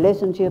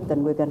 relationship,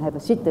 then we're going to have a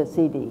sister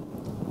city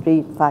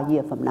 3-5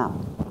 years from now.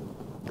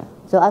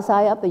 So I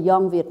signed up a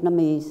young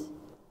Vietnamese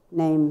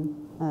named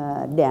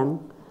Dang,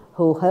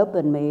 who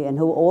helped me and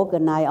who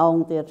organized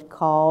all this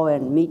call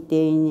and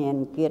meeting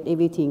and get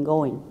everything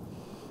going.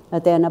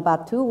 And then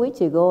about 2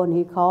 weeks ago, and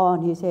he called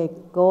and he said,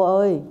 "Cô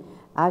ơi,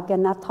 I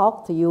cannot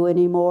talk to you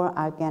anymore,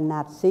 I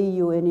cannot see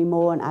you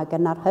anymore, and I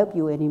cannot help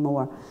you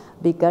anymore,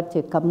 because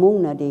the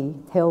community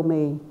tell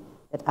me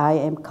that I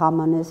am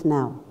communist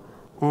now,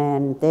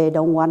 and they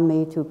don't want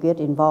me to get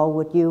involved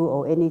with you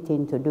or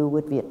anything to do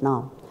with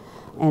Vietnam."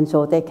 And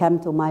so they come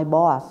to my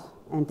boss,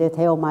 and they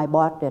tell my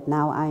boss that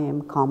now I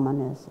am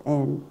communist.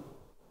 And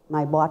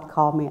my boss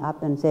called me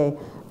up and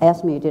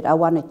asked me, did I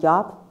want a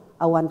job?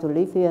 I want to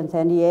live here in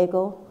San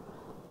Diego,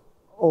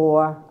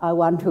 or I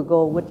want to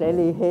go with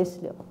Lily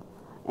Haslip.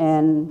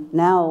 And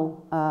now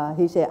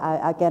he said,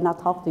 I cannot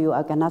talk to you,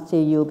 I cannot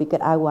see you,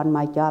 because I want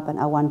my job and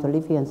I want to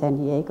live here in San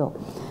Diego.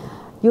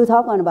 You're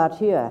talking about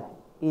here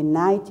in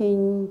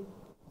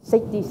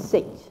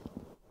 1966.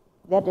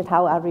 That is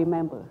how I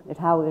remember, it's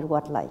how it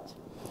was like.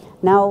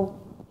 Now,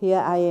 here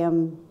I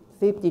am,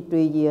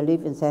 53 years,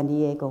 live in San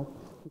Diego,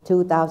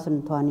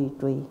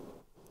 2023.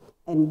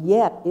 And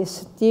yet, it's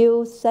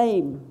still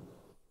same.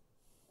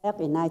 Back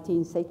in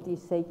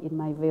 1966 in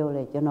my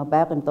village,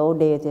 back in those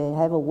days, they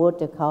have a word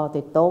they call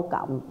the Tố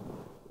Cộng,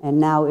 and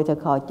now it's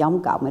called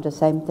Chống Cộng, it's the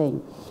same thing.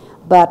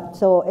 But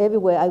so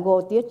everywhere I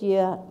go this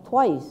year,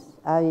 twice,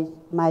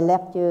 my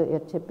lecture,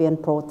 it's been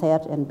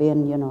protest and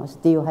been,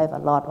 still have a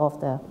lot of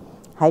the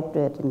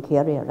hatred and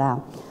carry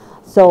around.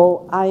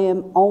 So I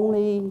am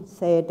only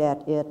say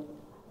that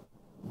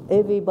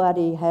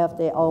everybody have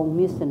their own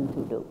mission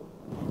to do.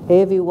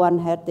 Everyone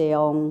has their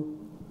own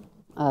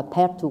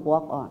path to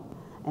walk on.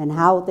 And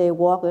how they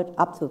walk it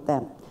up to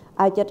them.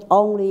 I just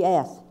only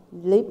ask,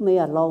 leave me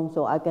alone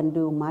so I can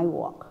do my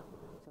work.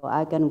 So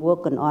I can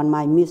work on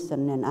my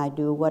mission and I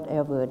do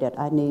whatever that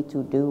I need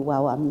to do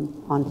while I'm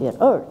on this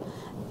earth.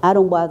 I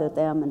don't bother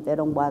them and they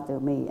don't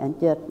bother me, and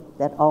just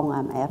that's all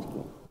I'm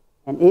asking.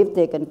 And if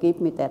they can give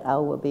me that, I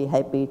will be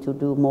happy to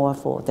do more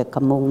for the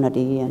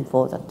community and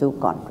for the two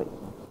countries.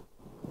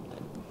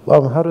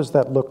 Well, how does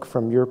that look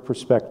from your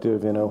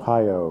perspective in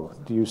Ohio?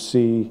 Do you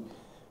see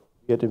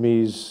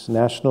Vietnamese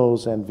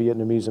nationals and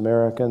Vietnamese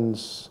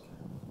Americans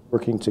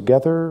working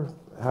together?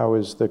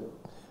 Does the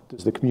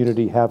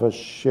community have a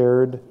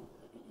shared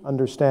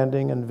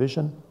understanding and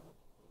vision?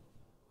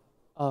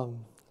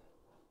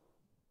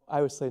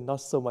 I would say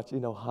not so much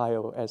in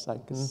Ohio as I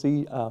can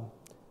see,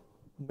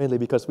 mainly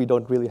because we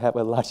don't really have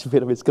a large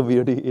Vietnamese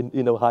community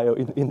in Ohio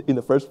in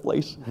the first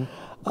place.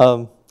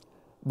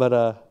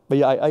 But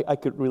yeah, I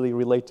could really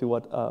relate to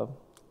what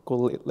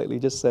Cô Lê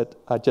just said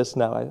just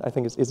now. I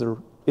think it's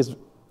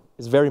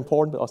very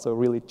important, but also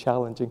really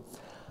challenging.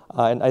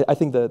 And I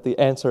think that the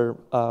answer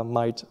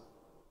might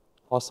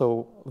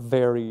also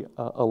vary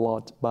a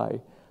lot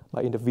by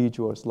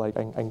individuals, like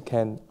and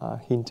Ken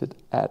hinted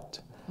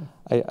at.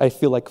 I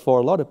feel like for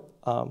a lot of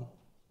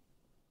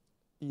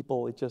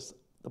people, the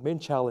main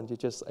challenge is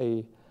just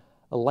a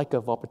lack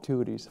of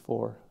opportunities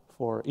for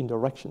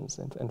interactions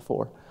and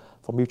for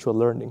mutual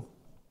learning.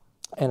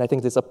 And I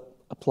think this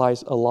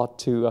applies a lot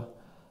to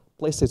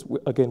places,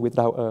 again,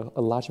 without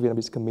a large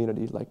Vietnamese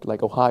community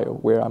like Ohio,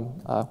 where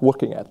I'm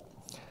working at.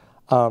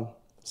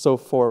 So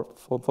for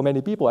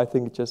many people, I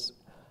think just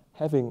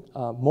having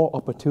more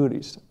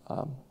opportunities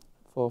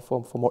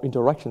for more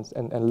interactions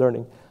and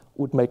learning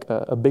would make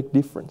a big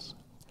difference.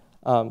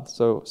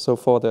 So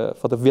for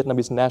the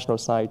Vietnamese national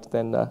side,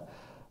 then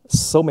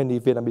so many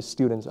Vietnamese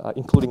students,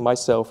 including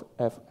myself,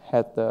 have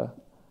had the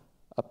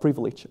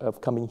privilege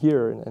of coming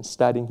here and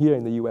studying here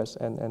in the U.S.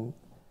 and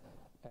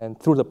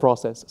through the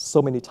process,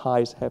 so many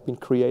ties have been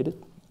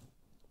created.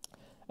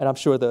 And I'm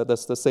sure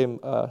the same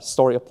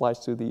story applies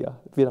to the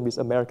Vietnamese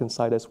American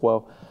side as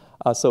well.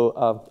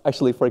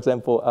 Actually, for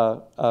example,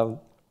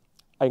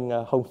 anh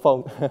Hồng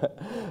Phong,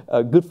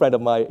 a good friend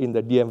of mine in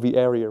the DMV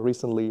area,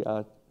 recently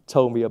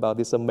told me about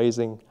this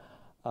amazing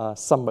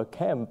summer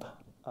camp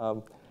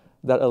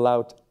that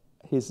allowed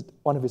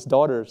one of his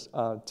daughters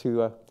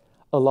to,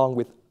 along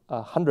with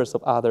hundreds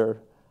of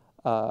other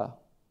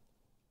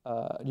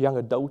young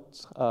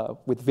adults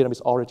with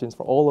Vietnamese origins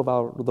from all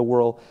over the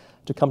world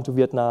to come to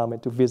Vietnam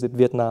and to visit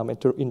Vietnam and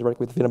to interact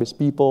with Vietnamese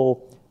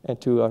people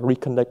and to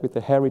reconnect with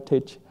the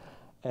heritage.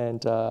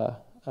 And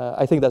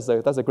I think that's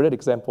a great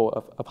example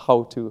of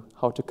how to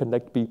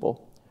connect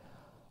people.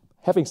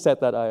 Having said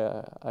that,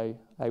 I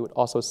would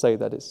also say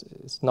that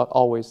it's not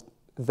always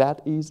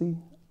that easy.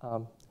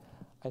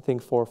 I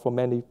think for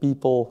many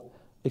people,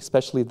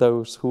 especially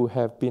those who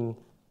have been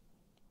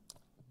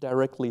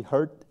directly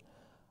hurt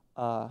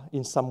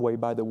in some way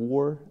by the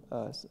war,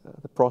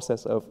 the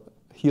process of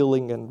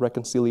healing and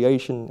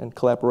reconciliation and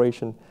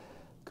collaboration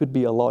could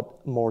be a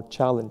lot more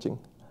challenging.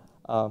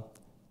 I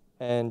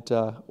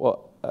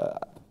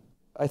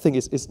think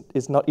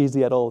it's not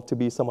easy at all to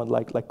be someone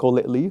like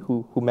Colette Lee,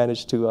 who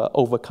managed to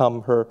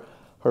overcome her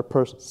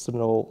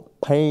personal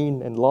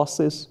pain and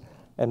losses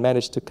and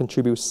managed to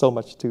contribute so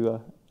much to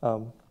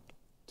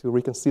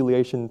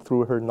reconciliation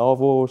through her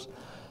novels,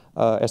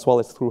 as well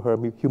as through her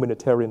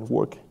humanitarian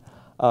work.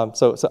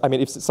 So I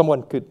mean, if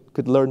someone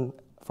could learn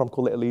from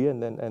Colette Lee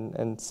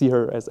and see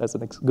her as a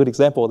good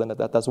example, then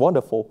that's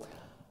wonderful.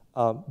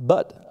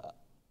 But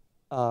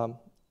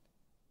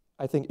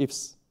I think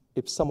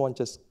if someone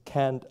just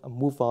can't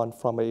move on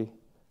from a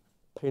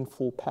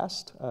painful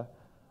past,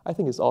 I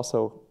think it's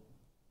also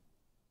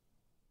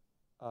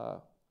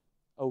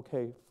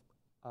okay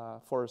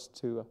for us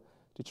to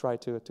try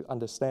to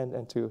understand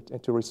and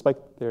to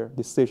respect their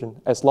decision,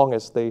 as long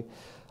as they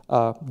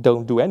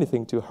don't do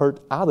anything to hurt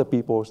other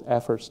people's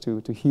efforts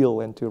to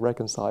heal and to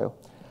reconcile.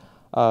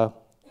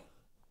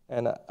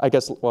 And I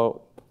guess,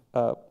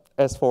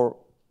 as for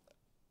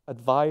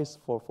advice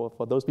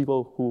for those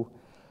people who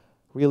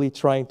really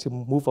trying to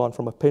move on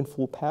from a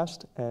painful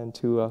past and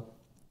to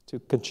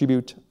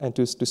contribute and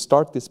to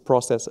start this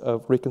process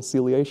of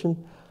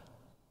reconciliation,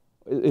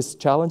 it's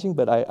challenging,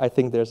 but I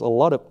think there's a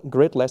lot of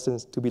great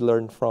lessons to be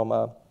learned from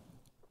a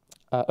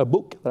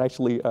book that I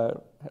actually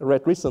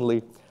read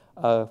recently,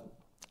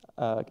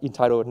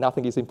 entitled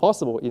 "Nothing is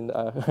Impossible,"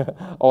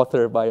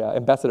 authored by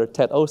Ambassador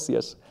Ted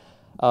Osius,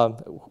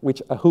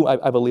 who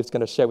I believe is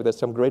going to share with us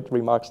some great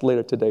remarks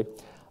later today.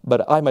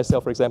 But I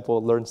myself, for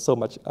example, learned so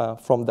much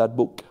from that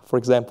book. For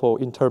example,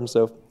 in terms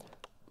of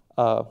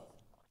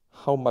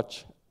how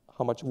much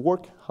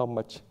work, how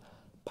much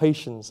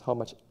patience, how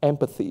much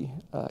empathy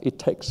it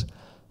takes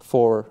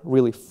for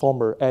really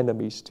former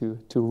enemies to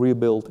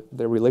rebuild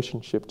their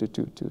relationship,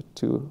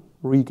 to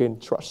regain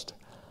trust.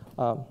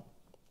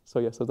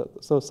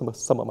 So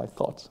some of my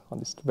thoughts on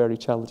this very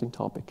challenging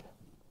topic.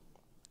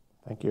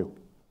 Thank you.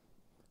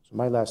 So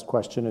my last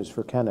question is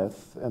for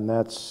Kenneth, and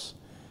that's,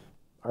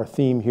 our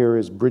theme here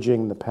is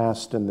bridging the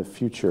past and the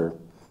future.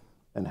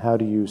 And how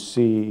do you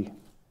see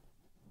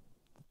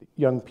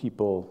young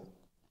people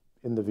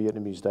in the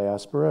Vietnamese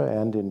diaspora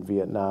and in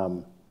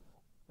Vietnam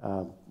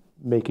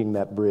making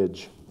that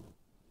bridge?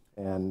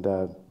 And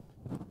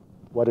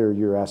what are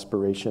your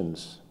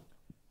aspirations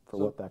for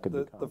what that could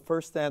become? The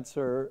first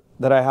answer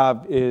that I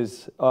have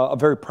is a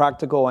very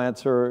practical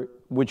answer,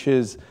 which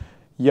is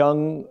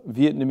young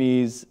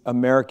Vietnamese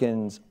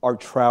Americans are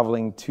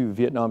traveling to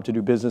Vietnam to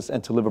do business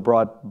and to live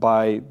abroad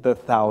by the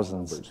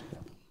thousands.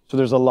 So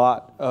there's a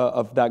lot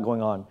of that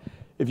going on.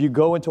 If you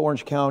go into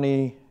Orange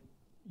County,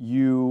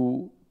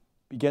 you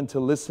begin to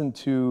listen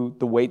to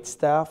the wait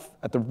staff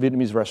at the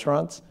Vietnamese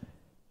restaurants.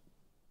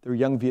 They're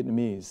young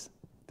Vietnamese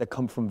that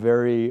come from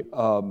very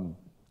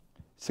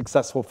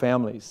successful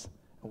families.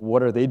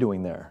 What are they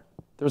doing there?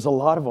 There's a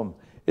lot of them.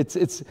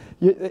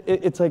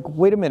 It's like,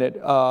 wait a minute,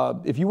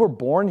 if you were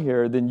born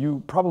here, then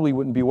you probably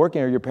wouldn't be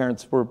working, or your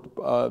parents were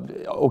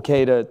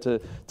okay to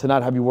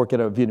not have you work at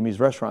a Vietnamese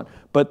restaurant.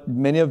 But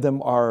many of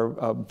them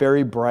are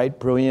very bright,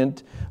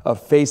 brilliant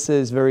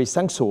faces, very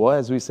sang sủa,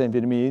 as we say in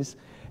Vietnamese.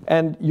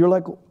 And you're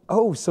like,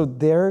 oh, so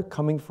they're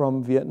coming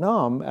from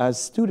Vietnam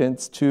as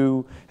students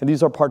and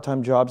these are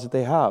part-time jobs that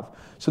they have.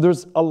 So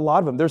there's a lot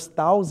of them. There's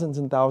thousands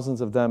and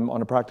thousands of them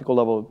on a practical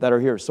level that are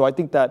here. So I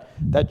think that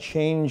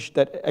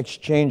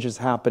exchange is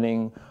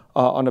happening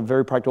on a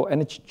very practical,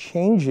 and it's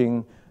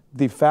changing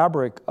the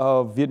fabric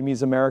of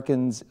Vietnamese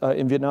Americans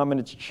in Vietnam, and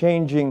it's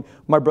changing.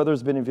 My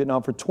brother's been in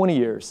Vietnam for 20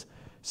 years.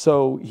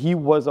 So he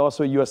was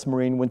also a U.S.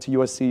 Marine, went to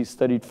USC,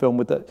 studied film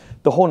with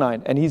the whole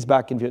nine, and he's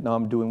back in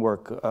Vietnam doing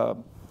work.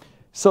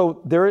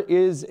 So there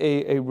is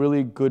a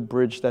really good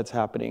bridge that's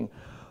happening.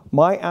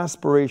 My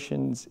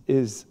aspirations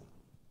is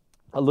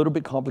a little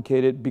bit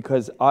complicated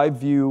because I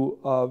view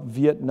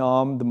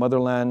Vietnam, the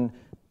motherland,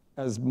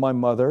 as my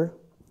mother,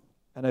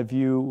 and I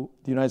view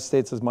the United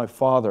States as my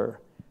father.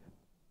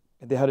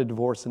 And they had a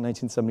divorce in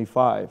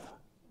 1975.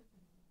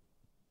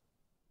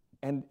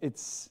 And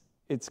it's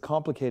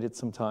complicated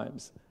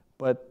sometimes,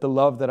 but the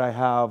love that I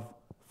have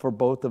for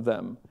both of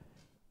them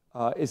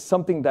is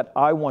something that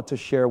I want to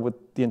share with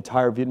the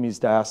entire Vietnamese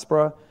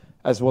diaspora,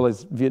 as well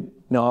as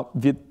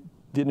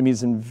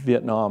Vietnamese in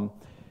Vietnam,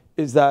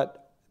 is that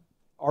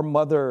our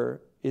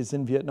mother is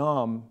in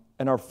Vietnam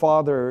and our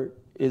father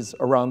is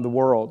around the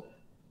world.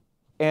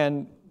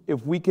 And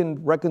if we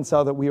can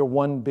reconcile that we are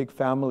one big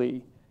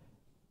family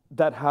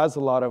that has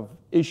a lot of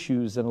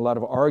issues and a lot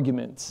of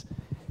arguments,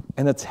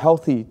 And it's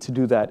healthy to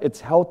do that.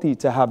 It's healthy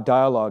to have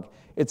dialogue.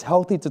 It's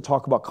healthy to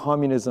talk about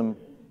communism.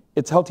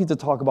 It's healthy to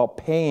talk about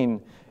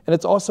pain. And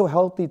it's also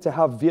healthy to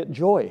have Viet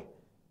joy.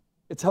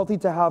 It's healthy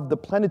to have the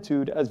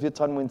plenitude, as Viet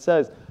Thanh Nguyen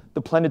says,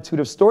 the plenitude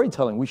of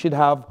storytelling. We should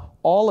have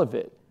all of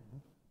it.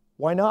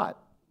 Why not?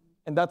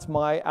 And that's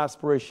my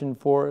aspiration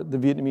for the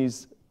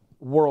Vietnamese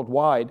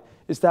worldwide,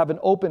 is to have an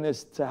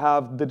openness to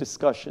have the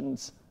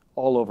discussions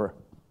all over.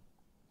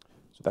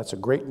 So that's a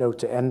great note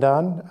to end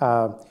on.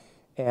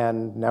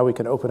 And now we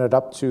can open it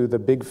up to the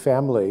big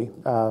family.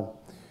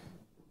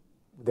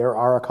 There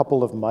are a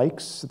couple of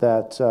mics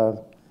that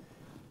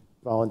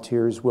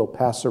volunteers will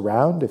pass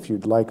around. If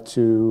you'd like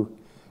to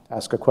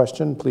ask a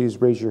question,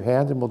 please raise your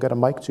hand and we'll get a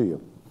mic to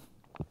you.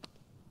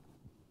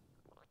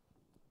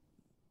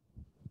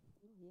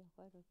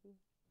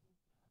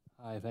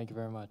 Hi, thank you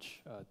very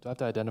much. Do I have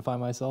to identify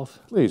myself?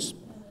 Please.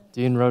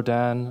 Dean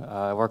Rodan,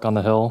 I work on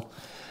the Hill.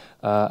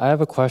 I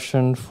have a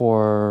question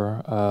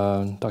for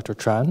Dr.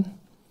 Tran.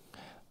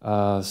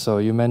 So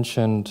you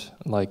mentioned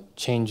like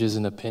changes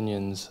in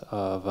opinions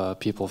of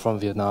people from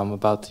Vietnam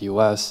about the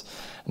U.S.,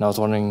 and I was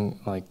wondering,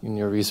 like in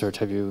your research,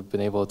 have you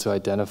been able to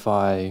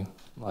identify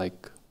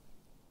like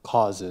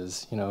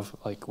causes? You know,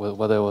 like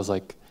whether it was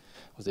like,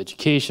 was it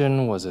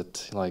education, was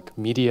it like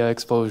media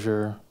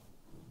exposure?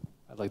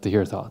 I'd like to hear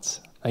your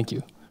thoughts. Thank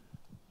you.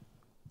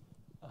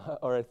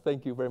 All right,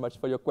 thank you very much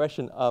for your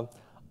question.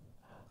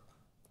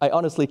 I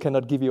honestly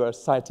cannot give you a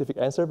scientific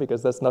answer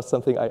because that's not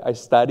something I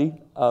study.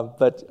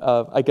 But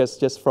I guess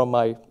just from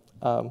my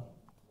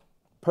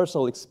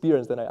personal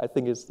experience, then I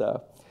think it's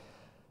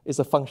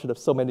a function of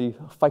so many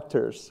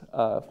factors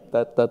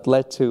that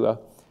led to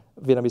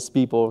Vietnamese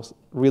people's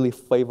really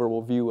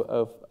favorable view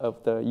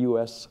of the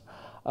U.S.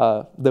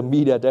 The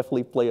media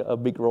definitely play a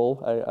big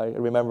role. I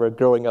remember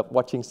growing up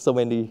watching so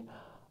many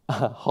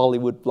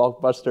Hollywood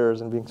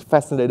blockbusters and being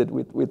fascinated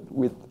with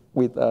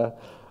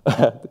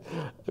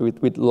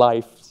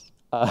life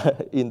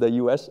in the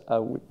U.S.,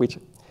 which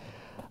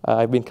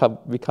I've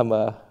become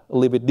a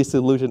little bit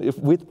disillusioned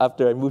with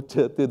after I moved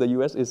to the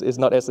U.S. is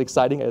not as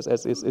exciting as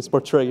is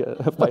portrayed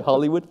by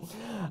Hollywood,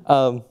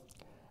 and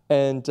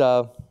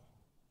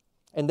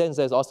then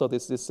there's also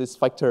this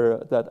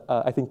factor that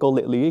I think Cô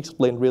Lệ Lý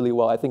explained really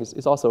well. I think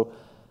it's also,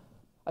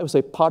 I would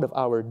say, part of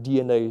our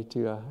DNA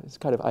to it's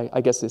kind of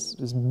I guess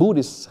this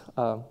Buddhist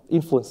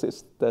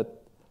influences that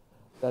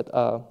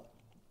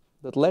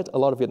led a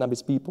lot of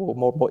Vietnamese people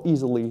more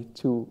easily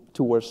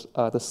towards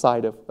the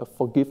side of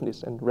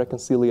forgiveness and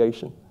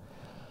reconciliation.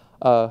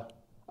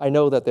 I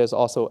know that there's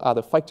also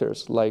other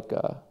factors like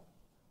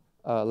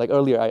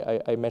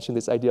earlier I mentioned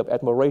this idea of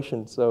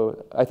admiration.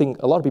 So I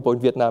think a lot of people in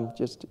Vietnam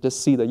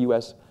just see the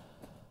U.S.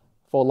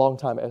 for a long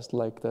time as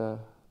like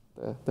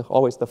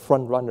always the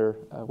front runner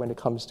when it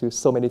comes to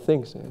so many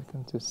things. It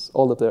comes to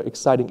all of the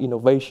exciting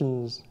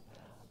innovations,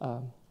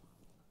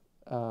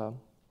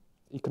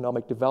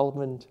 economic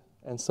development,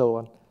 and so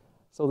on.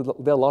 So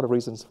there are a lot of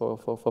reasons for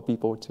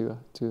people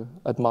to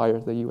admire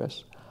the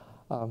U.S.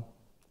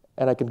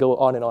 And I can go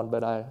on and on,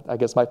 but I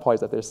guess my point is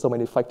that there's so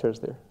many factors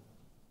there.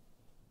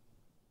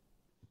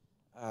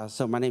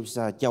 So my name is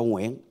Châu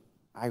Nguyen.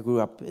 I grew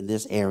up in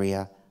this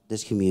area,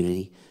 this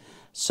community.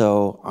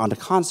 So on the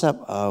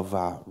concept of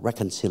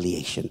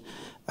reconciliation,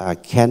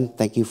 Ken,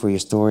 thank you for your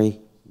story.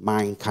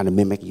 Mine kind of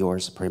mimic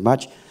yours pretty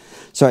much.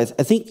 So I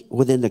think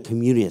within the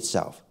community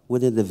itself,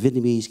 within the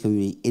Vietnamese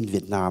community in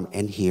Vietnam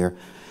and here,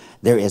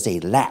 there is a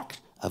lack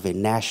of a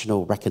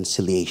national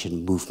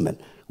reconciliation movement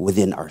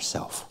within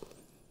ourselves.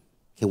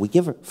 Can we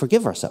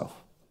forgive ourselves?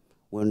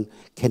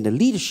 Can the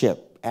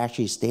leadership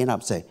actually stand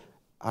up and say,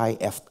 I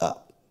effed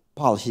up,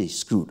 policy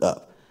screwed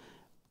up,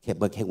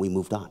 but can we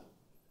move on?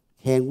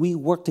 Can we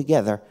work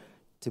together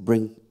to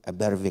bring a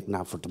better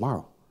Vietnam for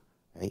tomorrow?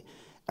 Right?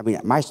 I mean,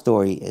 my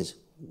story is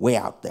way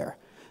out there,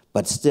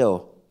 but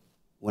still,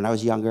 when I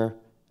was younger,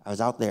 I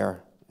was out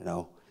there, you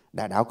know,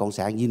 that Áo Cộng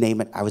sản, you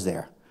name it, I was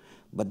there.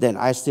 But then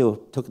I still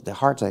took it to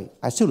heart,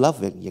 I still love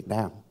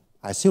Vietnam.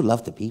 I still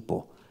love the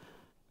people.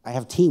 I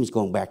have teams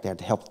going back there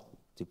to help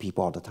the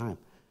people all the time.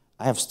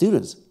 I have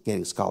students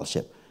getting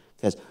scholarship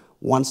because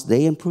once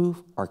they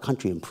improve, our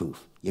country improves.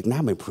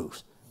 Vietnam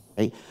improves.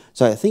 Right?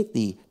 So I think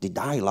the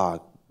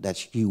dialogue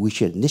that we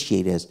should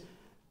initiate is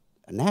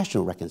a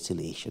national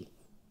reconciliation.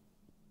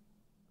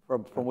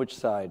 From which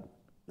side?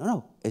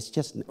 No, it's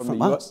just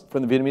from us.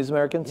 From the Vietnamese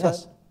American side?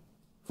 Yes,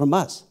 from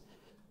us.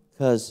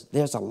 Because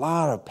there's a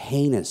lot of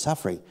pain and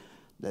suffering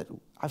that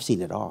I've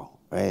seen it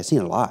all, right? I've seen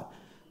a lot.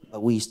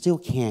 But we still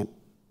can't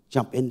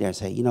jump in there and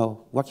say, you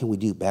know, what can we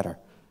do better?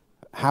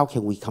 How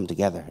can we come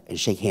together and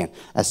shake hands?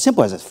 As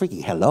simple as a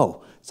freaking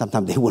hello.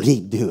 Sometimes they wouldn't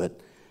even do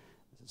it.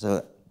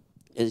 So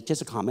it's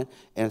just a comment.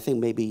 And I think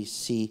maybe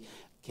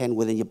Ken,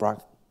 within your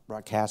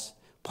broadcast,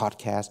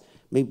 podcast,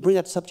 maybe bring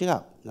that subject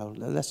up. You know,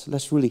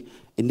 let's really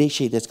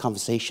initiate this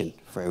conversation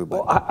for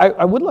everybody. Well,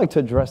 I would like to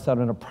address that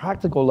on a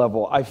practical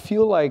level. I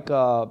feel like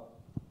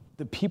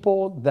the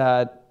people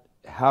that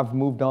have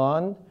moved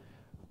on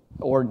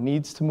or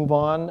needs to move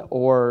on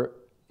or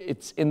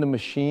it's in the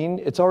machine,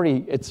 it's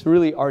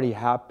really already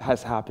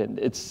has happened.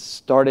 It's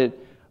started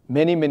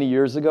many, many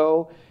years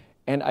ago.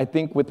 And I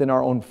think within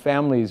our own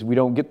families, we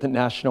don't get the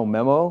national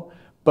memo.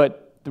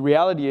 But the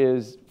reality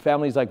is,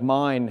 families like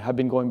mine have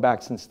been going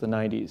back since the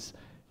 90s.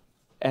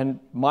 And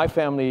my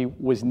family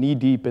was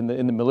knee-deep in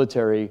the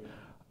military.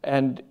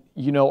 And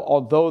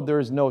although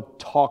there's no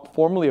talk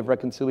formally of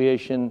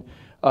reconciliation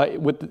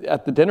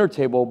at the dinner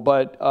table,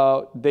 but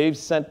they've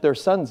sent their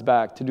sons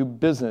back to do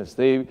business.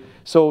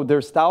 So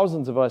there's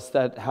thousands of us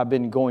that have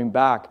been going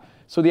back.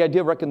 So the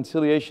idea of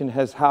reconciliation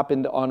has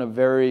happened on a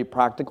very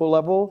practical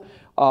level,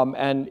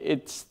 and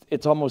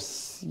it's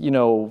almost,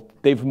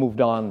 they've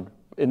moved on.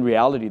 In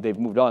reality, they've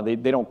moved on. They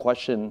don't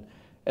question,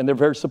 and they're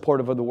very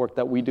supportive of the work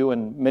that we do.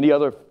 And many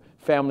other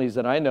families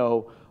that I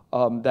know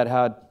that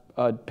had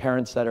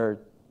parents that are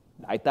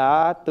like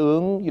that, at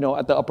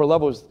the upper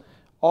levels,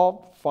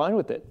 all fine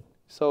with it.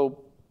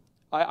 So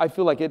I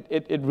feel like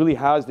it really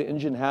has, the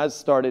engine has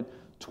started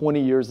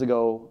 20 years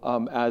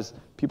ago as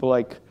people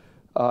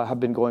have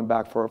been going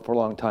back for a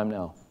long time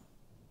now.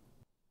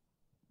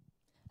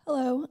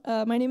 Hello,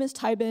 my name is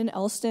Tybin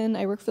Elston.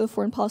 I work for the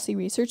Foreign Policy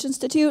Research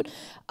Institute.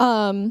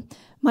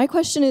 My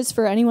question is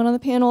for anyone on the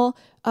panel.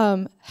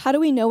 How do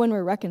we know when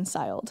we're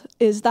reconciled?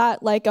 Is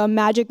that like a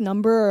magic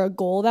number or a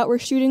goal that we're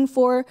shooting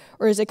for?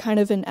 Or is it kind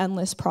of an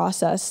endless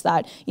process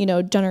that,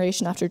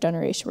 generation after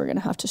generation we're going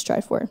to have to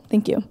strive for?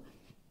 Thank you.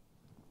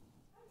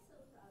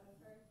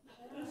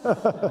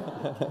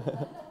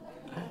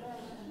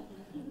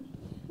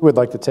 Would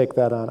like to take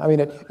that on. I mean,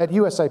 at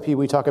USIP,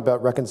 we talk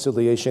about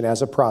reconciliation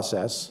as a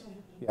process.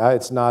 Yeah,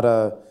 it's not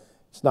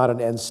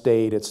an end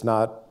state. It's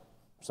not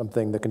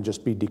something that can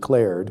just be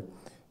declared.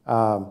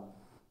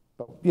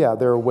 But yeah,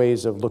 there are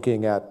ways of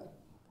looking at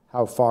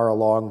how far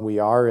along we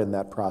are in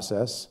that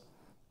process.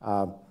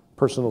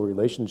 Personal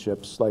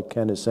relationships, like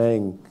Ken is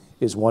saying,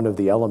 is one of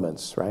the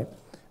elements, right?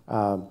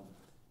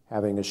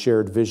 Having a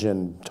shared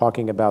vision,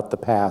 talking about the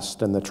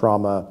past and the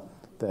trauma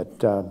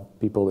that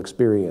people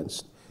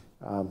experienced.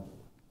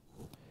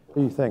 What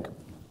do you think?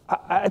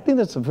 I think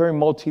that's a very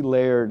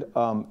multi-layered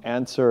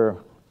answer,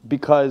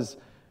 because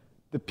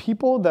the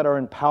people that are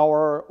in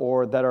power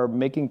or that are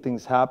making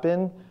things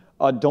happen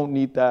don't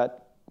need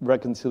that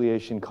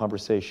reconciliation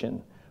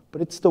conversation.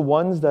 But it's the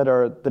ones that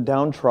are the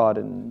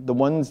downtrodden, the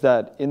ones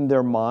that in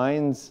their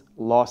minds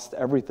lost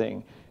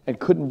everything and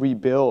couldn't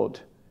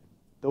rebuild.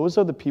 Those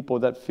are the people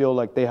that feel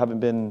like they haven't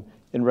been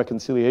in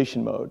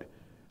reconciliation mode.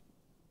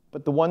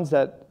 But the ones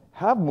that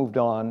have moved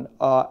on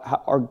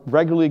are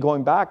regularly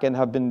going back and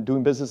have been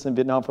doing business in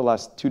Vietnam for the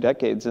last 2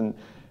 decades and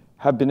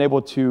have been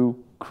able to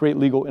create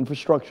legal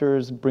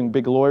infrastructures, bring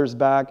big lawyers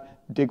back,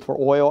 dig for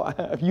oil,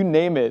 you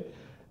name it.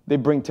 They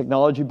bring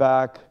technology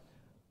back,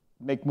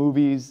 make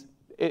movies.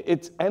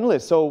 It's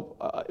endless. So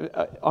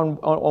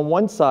on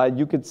one side,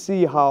 you could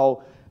see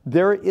how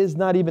there is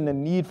not even a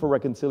need for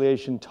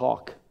reconciliation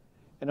talk.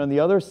 And on the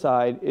other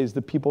side is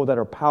the people that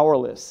are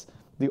powerless,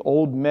 the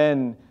old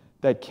men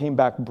that came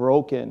back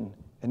broken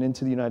and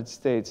into the United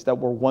States that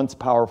were once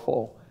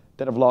powerful,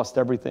 that have lost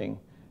everything.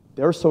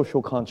 Their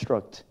social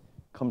construct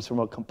comes from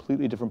a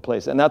completely different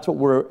place. And that's what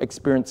we're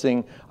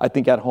experiencing, I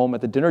think, at home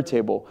at the dinner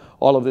table.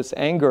 All of this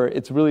anger,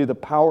 it's really the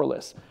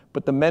powerless.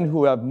 But the men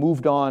who have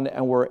moved on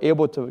and were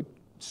able to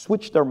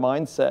switch their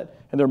mindset,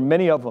 and there are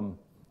many of them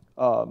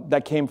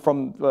that came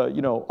from,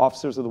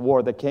 officers of the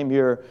war that came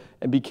here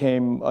and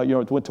became,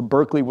 went to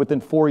Berkeley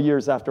within 4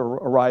 years after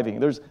arriving.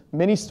 There's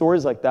many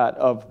stories like that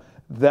of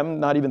them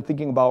not even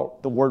thinking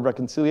about the word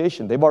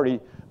reconciliation. They've already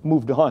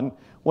moved on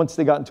once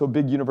they got into a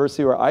big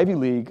university or Ivy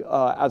League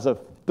as a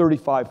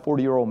 35,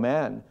 40-year-old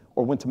man,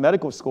 or went to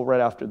medical school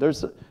right after.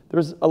 There's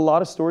a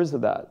lot of stories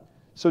of that.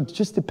 So it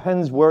just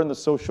depends where in the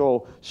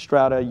social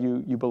strata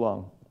you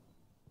belong.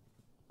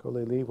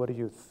 Kole Lee, what do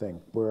you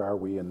think? Where are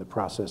we in the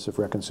process of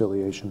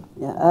reconciliation?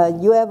 Yeah,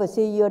 you ever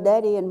see your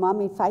daddy and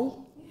mommy fight?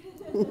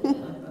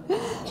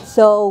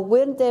 So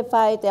when they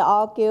fight, they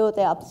argue,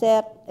 they're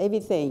upset,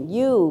 everything.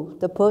 You,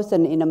 the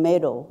person in the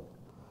middle,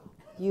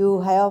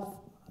 you have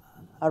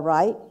a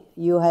right,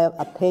 you have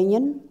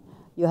opinion,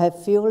 you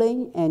have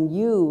feeling, and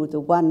you, the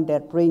one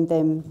that bring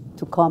them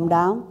to calm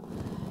down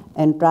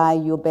and try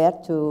your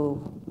best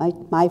to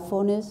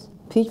mindfulness,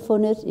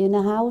 peacefulness in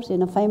a house,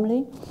 in a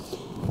family.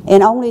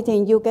 And only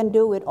thing you can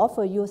do is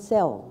offer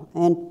yourself,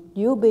 and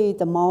you be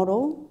the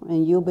model,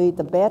 and you be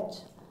the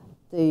best,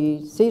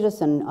 the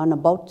citizen on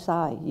both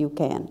sides you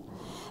can.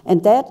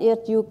 And that is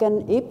you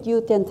can, if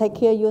you can take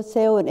care of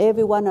yourself and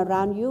everyone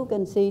around you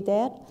can see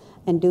that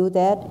and do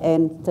that,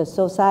 and the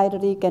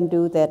society can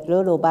do that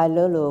little by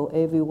little,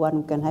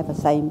 everyone can have the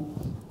same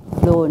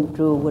flowing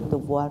through with the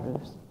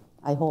waters,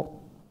 I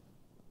hope.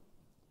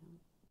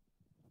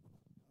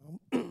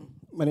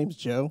 My name's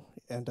Joe,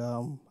 and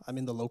I'm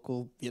in the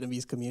local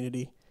Vietnamese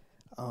community.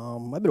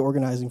 I've been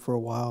organizing for a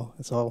while,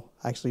 and so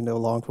I actually know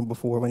Long from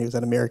before when he was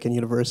at American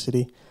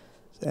University.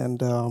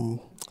 And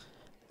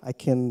I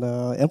can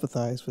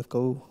empathize with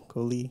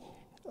Kole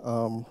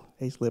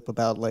Hayslip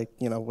about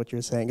what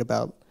you're saying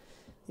about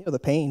the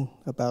pain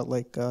about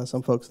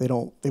some folks they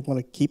want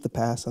to keep the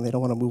past and they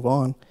don't want to move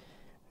on.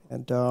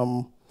 And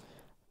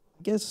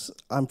I guess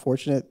I'm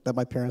fortunate that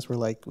my parents were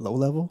like low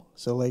level.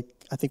 So like,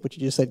 I think what you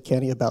just said,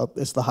 Kenny, about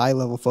it's the high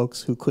level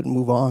folks who couldn't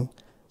move on.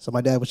 So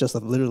my dad was just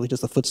literally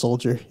just a foot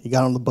soldier. He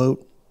got on the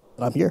boat,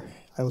 and I'm here.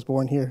 I was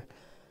born here.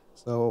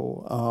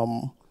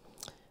 So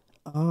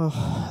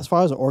as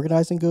far as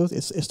organizing goes,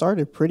 it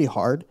started pretty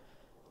hard.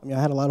 I mean,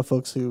 I had a lot of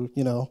folks who,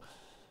 you know,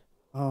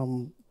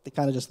 they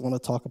kind of just want to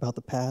talk about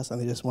the past, and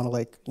they just want to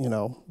like, you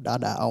know,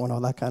 da-da and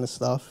all that kind of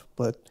stuff.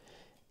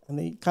 And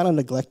they kind of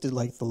neglected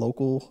like the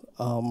local,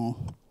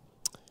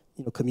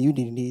 you know,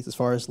 community needs as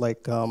far as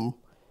like, you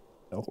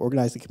know,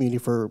 organizing the community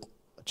for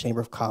a chamber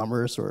of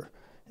commerce or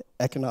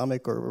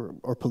economic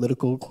or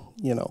political,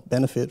 you know,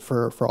 benefit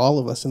for all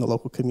of us in the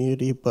local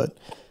community. But,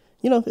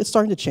 you know, it's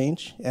starting to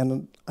change.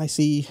 And I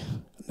see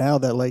now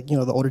that like, you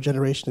know, the older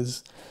generation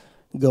is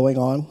going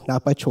on,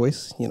 not by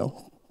choice, you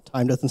know,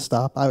 time doesn't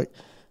stop. I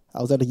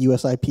was at a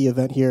USIP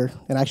event here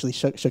and actually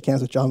shook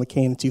hands with John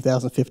McCain in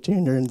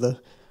 2015 during the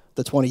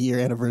 20-year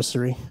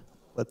anniversary.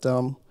 But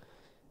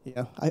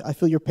yeah, I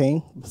feel your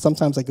pain.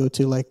 Sometimes I go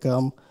to like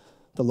the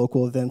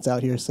local events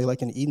out here, say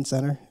like in Eden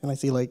Center, and I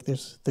see like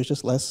there's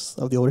just less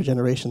of the older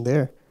generation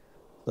there.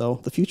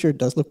 So the future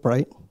does look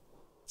bright.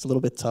 It's a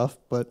little bit tough,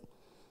 but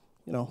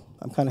you know,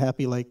 I'm kind of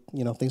happy like,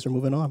 you know, things are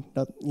moving on.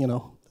 You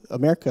know,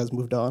 America has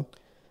moved on,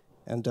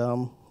 and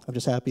I'm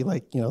just happy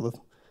like, you know, the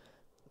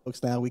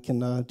folks now we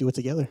can do it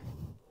together.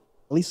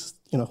 At least,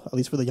 you know, at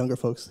least for the younger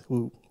folks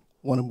who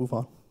want to move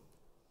on.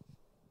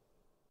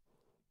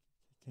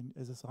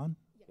 Is this on?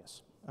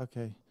 Yes.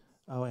 Okay.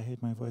 Oh, I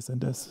hate my voice in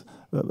this.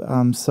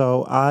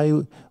 So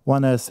I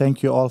want to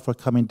thank you all for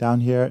coming down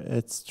here.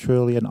 It's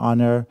truly an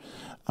honor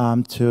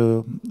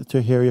to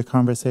hear your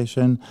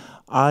conversation.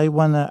 I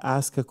want to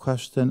ask a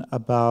question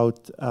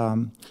about,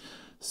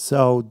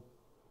 so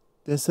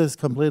this is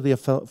completely a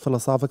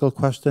philosophical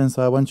question,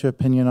 so I want your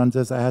opinion on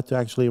this. I had to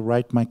actually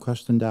write my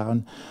question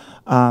down.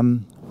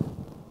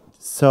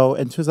 So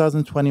in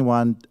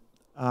 2021,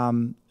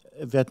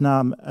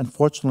 Vietnam,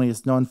 unfortunately,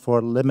 is known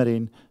for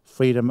limiting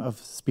freedom of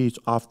speech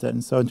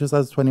often. So in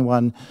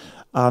 2021,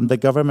 the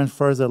government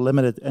further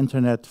limited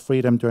internet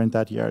freedom during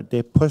that year.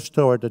 They pushed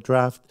toward a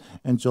draft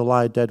in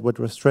July that would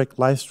restrict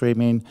live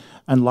streaming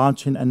and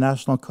launching a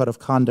national code of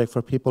conduct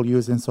for people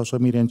using social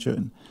media in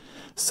June.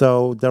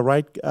 So the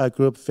right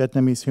group,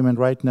 Vietnamese Human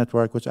Rights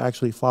Network, which I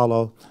actually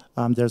follow,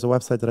 there's a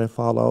website that I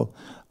follow,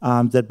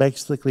 that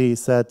basically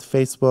said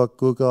Facebook,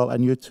 Google,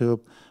 and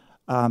YouTube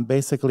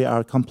basically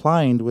are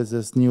complying with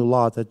this new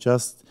law that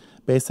just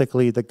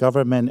basically the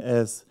government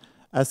is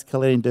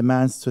escalating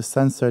demands to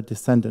censor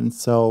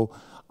dissidents. So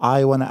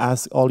I want to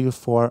ask all you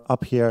four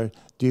up here,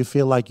 do you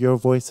feel like your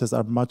voices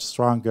are much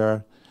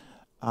stronger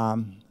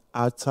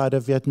outside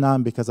of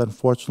Vietnam? Because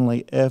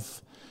unfortunately,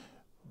 if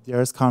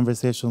there's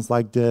conversations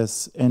like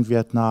this in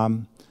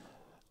Vietnam,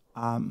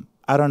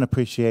 I don't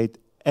appreciate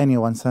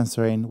anyone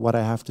censoring what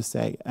I have to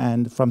say.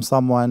 And from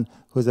someone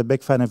who's a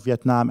big fan of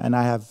Vietnam, and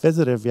I have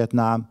visited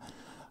Vietnam,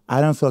 I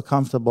don't feel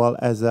comfortable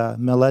as a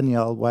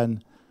millennial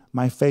when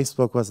my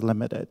Facebook was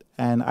limited.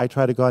 And I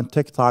tried to go on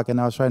TikTok, and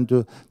I was trying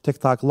to do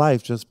TikTok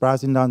live, just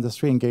browsing down the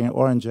street and getting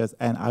oranges,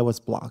 and I was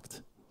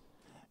blocked.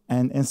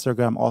 And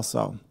Instagram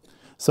also.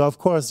 So of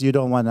course, you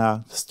don't want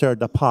to stir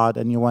the pot,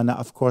 and you want to,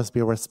 of course,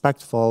 be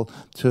respectful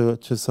to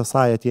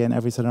society and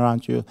everything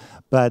around you.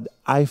 But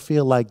I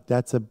feel like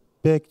that's a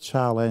big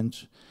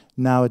challenge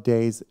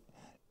nowadays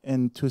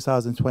in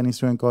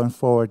 2023 and going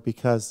forward,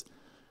 because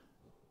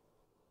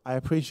I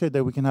appreciate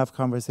that we can have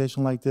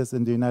conversation like this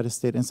in the United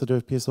States Institute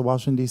of Peace in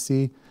Washington,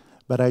 D.C.,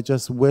 but I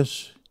just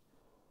wish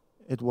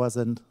it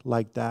wasn't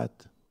like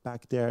that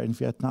back there in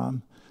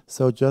Vietnam.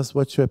 So just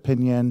what's your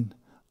opinion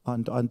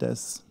on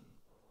this?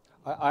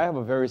 I have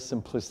a very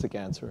simplistic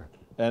answer,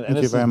 and Thank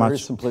this you very is much. very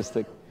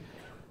simplistic.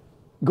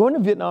 Going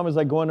to Vietnam is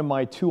like going to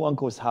my two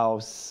uncles'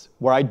 house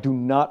where I do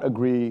not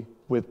agree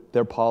with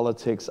their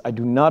politics. I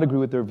do not agree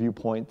with their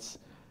viewpoints.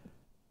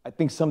 I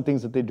think some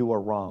things that they do are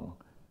wrong.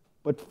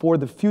 But for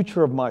the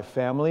future of my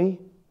family,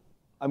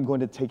 I'm going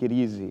to take it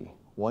easy,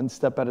 one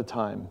step at a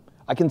time.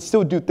 I can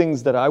still do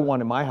things that I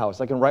want in my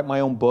house. I can write my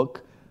own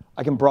book.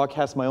 I can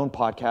broadcast my own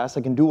podcast.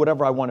 I can do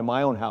whatever I want in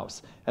my own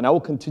house. And I will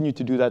continue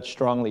to do that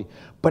strongly.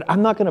 But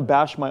I'm not going to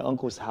bash my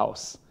uncle's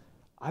house.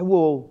 I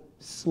will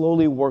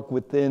slowly work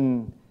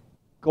within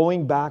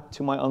going back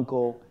to my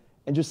uncle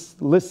and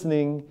just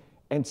listening,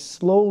 and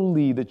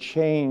slowly the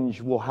change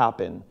will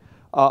happen.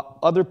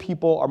 Other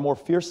people are more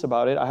fierce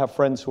about it. I have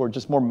friends who are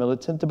just more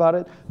militant about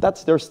it.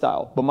 That's their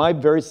style. But my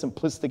very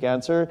simplistic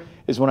answer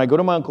is when I go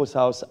to my uncle's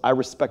house, I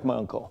respect my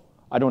uncle.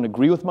 I don't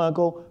agree with my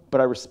uncle, but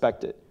I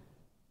respect it.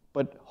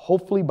 But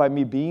hopefully by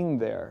me being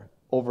there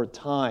over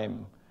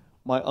time,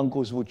 my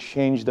uncles would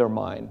change their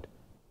mind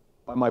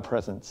by my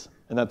presence.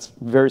 And that's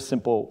a very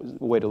simple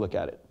way to look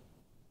at it.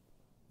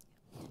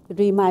 It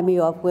reminds me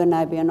of when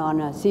I've been on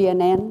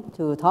CNN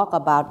to talk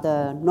about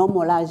the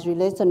normalized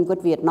relation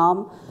with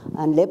Vietnam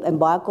and lift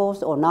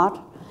embargoes or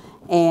not.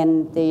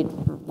 And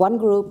one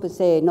group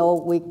say, no,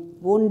 we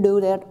won't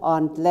do that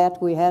unless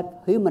we have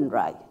human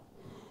rights.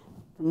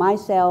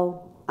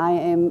 Myself, I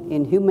am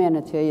in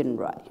humanitarian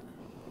rights.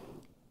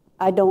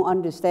 I don't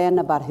understand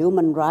about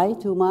human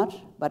rights too much,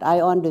 but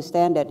I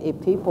understand that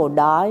if people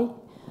die,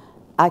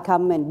 I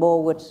come and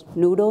bowl with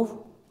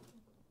noodle.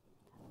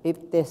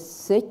 If they're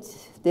sick,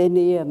 they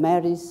need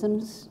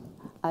medicines,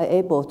 I'm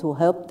able to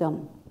help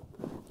them.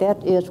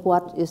 That is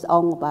what is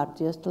all about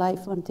this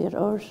life on this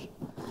earth.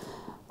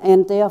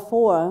 And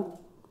therefore,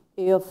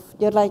 if,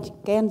 just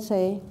like Ken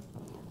say,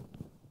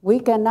 we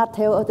cannot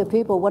tell other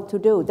people what to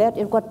do. That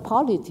is what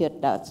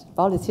politician does.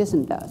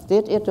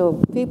 That is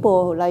what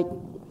people like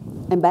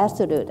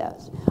ambassador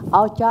does.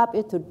 Our job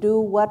is to do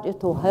what is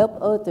to help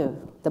others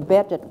the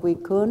best that we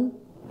can,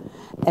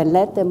 and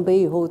let them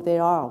be who they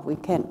are. We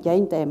can't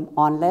change them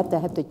unless they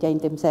have to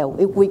change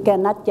themselves. If we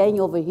cannot change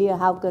over here,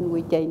 how can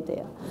we change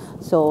there?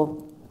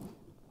 So,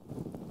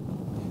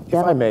 if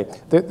I may,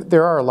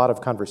 there are a lot of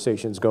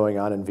conversations going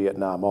on in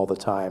Vietnam all the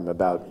time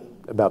about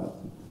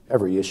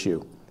every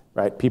issue,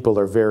 right? People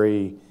are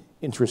very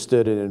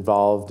interested and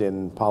involved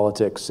in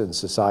politics and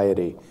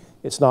society.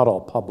 It's not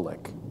all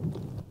public.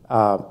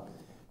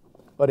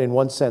 But in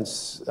one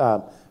sense,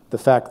 the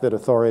fact that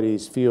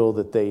authorities feel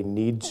that they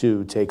need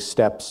to take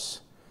steps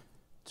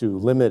to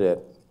limit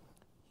it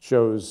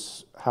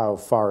shows how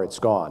far it's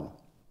gone,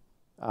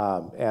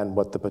 and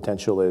what the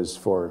potential is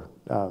for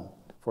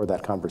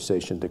that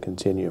conversation to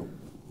continue.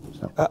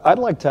 So. I'd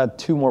like to add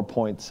 2 more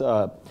points.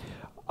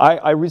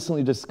 I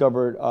recently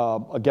discovered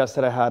a guest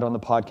that I had on the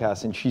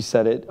podcast, and she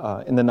said it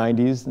in the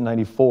 90s, in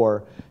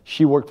 94.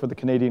 She worked for the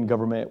Canadian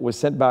government, was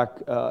sent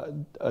back, a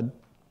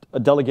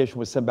delegation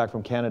was sent back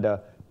from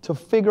Canada to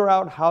figure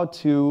out how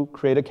to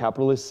create a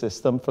capitalist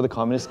system for the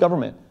communist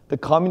government. The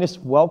communists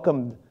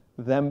welcomed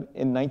them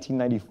in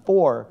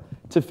 1994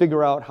 to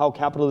figure out how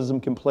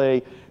capitalism can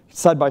play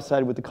side by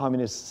side with the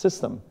communist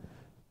system.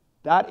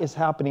 That is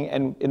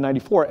happening in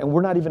 94, and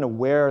we're not even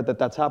aware that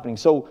that's happening.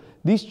 So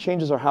these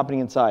changes are happening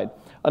inside.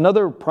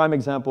 Another prime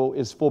example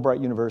is Fulbright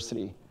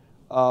University.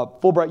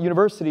 Fulbright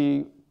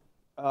University,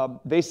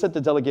 they sent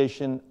the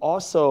delegation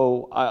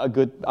also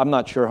I'm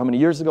not sure how many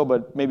years ago,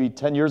 but maybe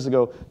 10 years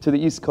ago, to the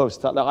East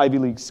Coast, to the Ivy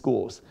League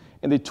schools.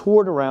 And they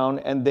toured around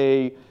and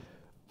they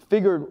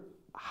figured,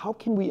 how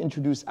can we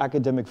introduce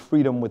academic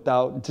freedom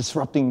without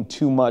disrupting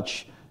too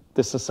much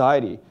the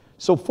society?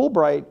 So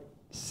Fulbright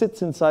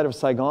sits inside of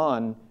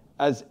Saigon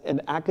as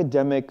an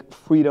academic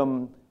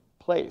freedom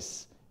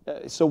place,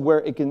 so where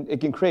it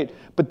can create.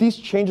 But these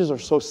changes are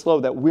so slow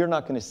that we're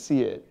not going to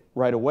see it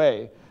right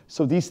away.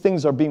 So these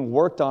things are being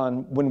worked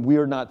on when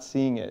we're not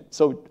seeing it.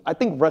 So I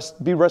think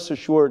be rest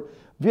assured,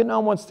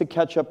 Vietnam wants to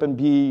catch up and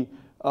be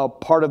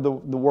part of the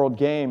world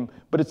game,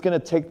 but it's going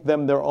to take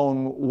them their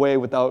own way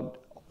without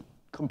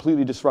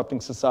completely disrupting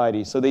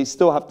society. So they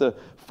still have to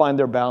find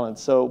their balance.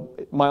 So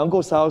my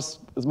uncle's house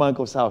is my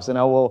uncle's house, and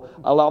I will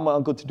allow my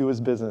uncle to do his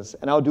business,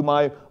 and I'll do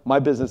my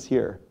business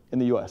here in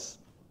the U.S.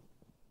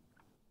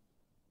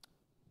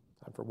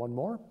 Time for one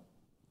more.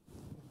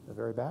 The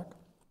very back.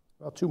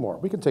 Well, 2 more.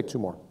 We can take 2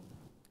 more.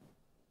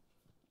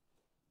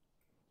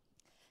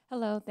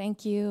 Hello,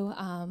 thank you.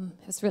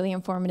 It's really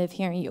informative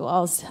hearing you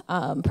all's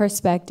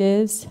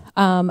perspectives.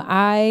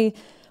 I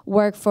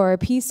work for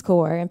Peace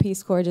Corps, and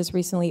Peace Corps just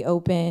recently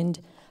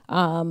opened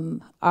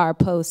our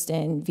post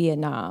in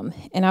Vietnam.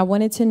 And I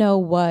wanted to know,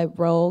 what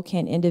role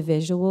can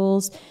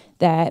individuals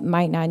that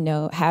might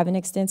not have an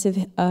extensive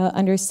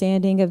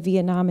understanding of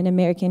Vietnam and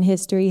American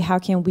history, how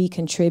can we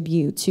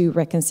contribute to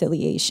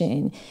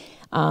reconciliation,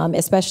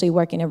 especially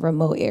working in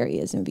remote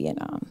areas in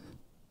Vietnam?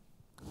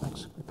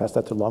 Thanks. We pass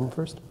that to Lum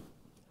first.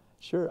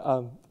 Sure.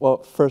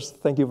 Well,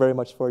 first, thank you very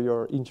much for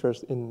your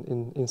interest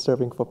in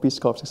serving for Peace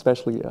Corps,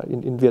 especially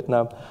in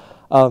Vietnam.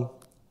 I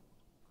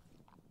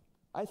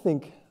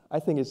think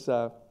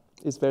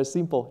it's very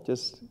simple.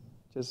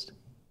 Just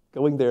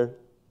going there,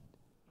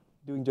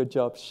 doing your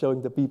job,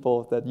 showing the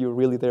people that you're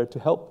really there to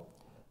help,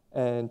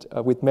 and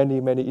with many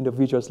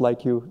individuals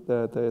like you,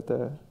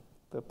 the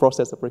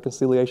process of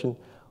reconciliation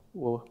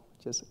will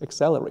just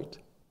accelerate.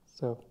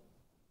 So.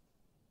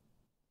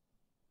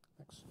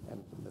 Thanks.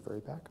 And in the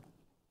very back.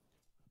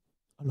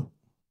 Hello.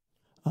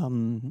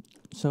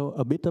 So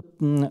a bit of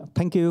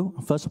thank you.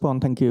 First of all,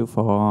 thank you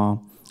for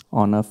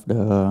all of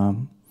the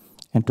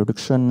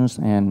introductions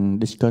and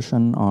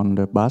discussion on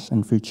the past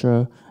and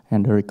future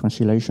and the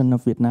reconciliation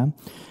of Vietnam.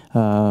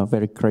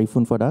 Very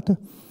grateful for that.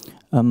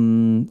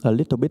 A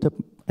little bit of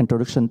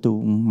introduction to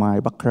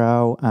my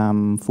background.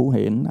 I'm Phú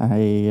Hiển.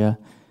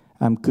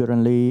 I'm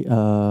currently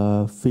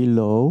a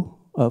fellow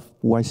of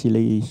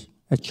YCLE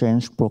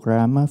exchange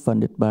program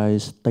funded by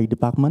State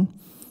Department.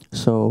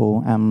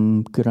 So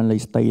I'm currently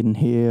staying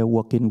here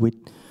working with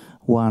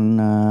one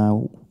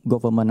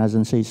government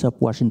agencies of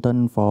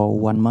Washington for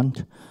 1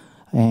 month.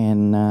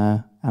 And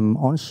I'm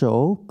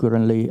also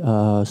currently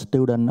a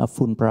student of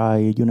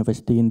Fulbright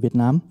University in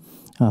Vietnam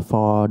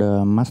for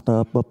the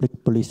Master of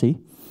Public Policy.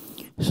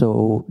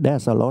 So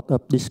there's a lot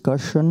of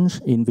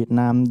discussions in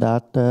Vietnam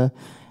that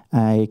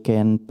I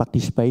can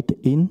participate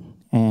in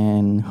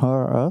and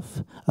hear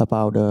of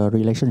about the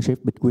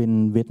relationship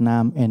between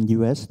Vietnam and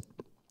US.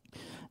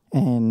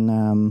 And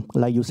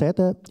like you said,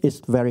 it's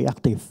very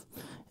active.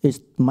 It's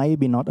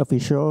maybe not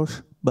official,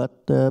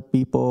 but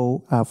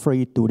people are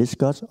free to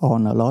discuss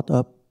on a lot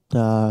of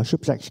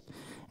subjects.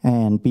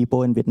 And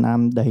people in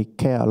Vietnam, they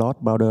care a lot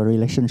about the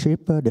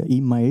relationship, the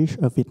image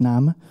of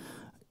Vietnam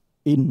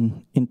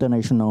in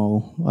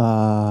international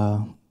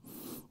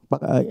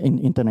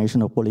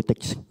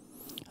politics.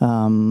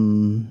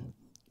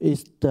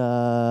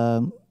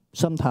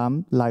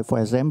 Sometimes, like for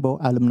example,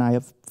 alumni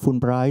of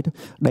Fulbright,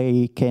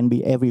 they can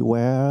be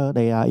everywhere.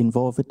 They are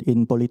involved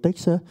in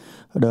politics.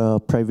 The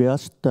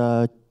previous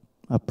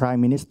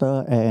Prime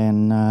Minister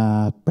and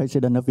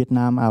President of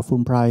Vietnam are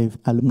Fulbright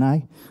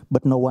alumni,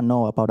 but no one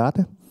knows about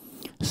that.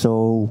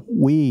 So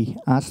we,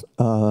 as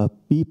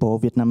people,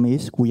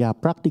 Vietnamese, we are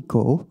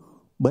practical,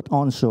 but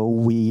also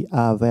we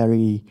are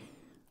very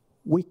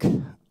weak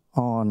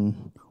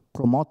on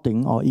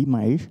promoting our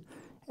image,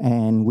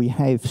 and we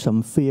have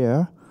some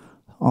fear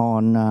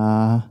on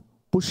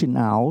pushing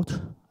out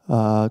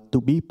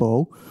to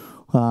people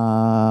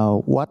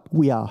what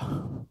we are.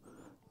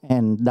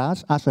 And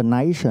thus, as a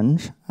nation,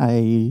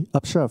 I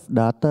observe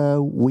that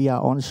we are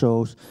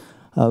also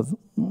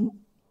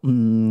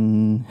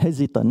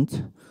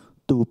hesitant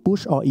to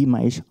push our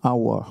image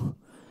outward.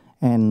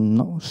 And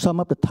most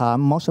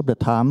of the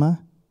time,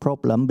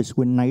 problem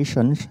between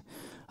nations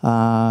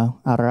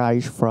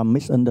arise from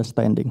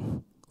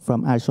misunderstanding,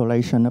 from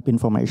isolation of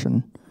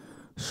information.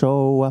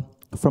 So,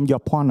 from your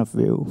point of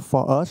view,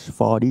 for us,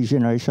 for this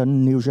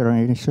generation, new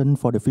generation,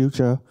 for the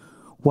future,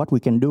 what we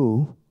can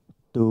do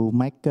to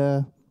make,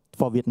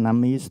 for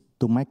Vietnamese,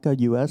 to make the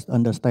US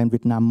understand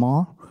Vietnam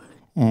more,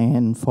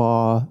 and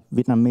for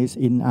Vietnamese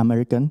in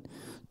American,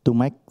 to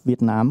make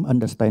Vietnam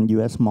understand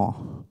US more?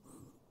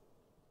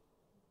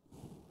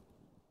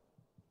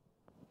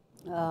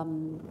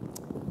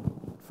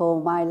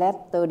 For my last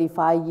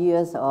 35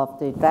 years of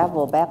the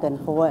travel back and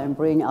forth and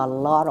bring a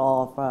lot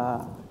of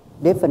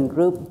different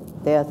groups,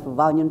 there's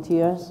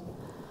volunteers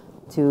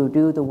to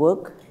do the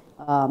work.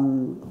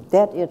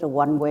 That is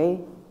one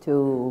way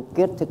to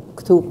get the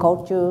two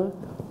culture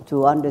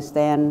to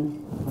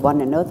understand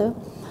one another.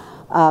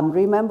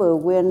 Remember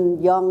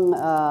when young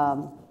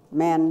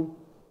men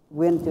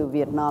went to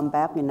Vietnam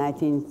back in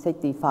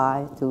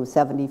 1965 to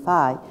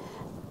 75,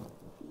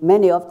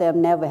 many of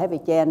them never have a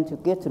chance to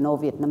get to know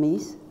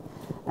Vietnamese,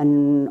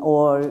 and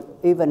or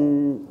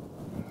even,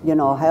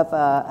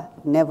 have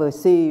never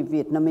see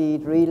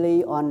Vietnamese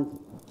really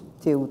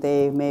until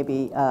they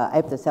maybe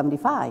after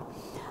 75.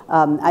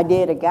 I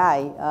dated a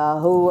guy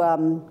who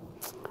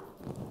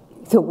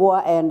the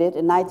war ended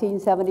in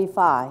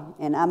 1975,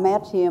 and I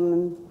met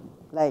him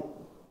like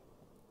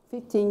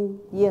 15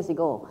 years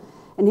ago.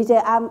 And he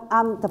said,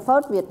 I'm the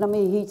first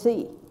Vietnamese he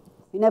see.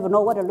 He never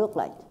know what it looked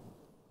like.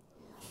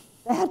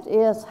 That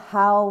is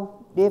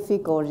how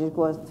difficult it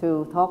was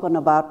to talking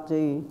about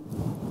the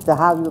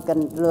how you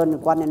can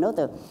learn one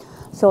another.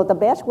 So the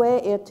best way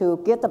is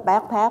to get the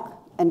backpack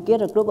and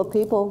get a group of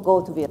people,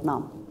 go to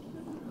Vietnam.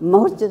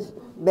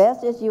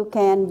 Best as you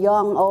can,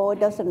 young, old,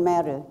 it doesn't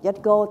matter.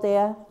 Just go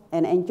there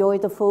and enjoy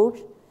the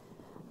food.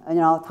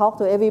 Talk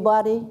to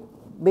everybody,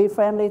 be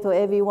friendly to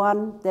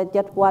everyone. They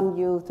just want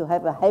you to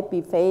have a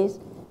happy face.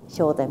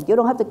 Show them. You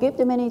don't have to give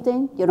them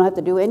anything. You don't have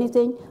to do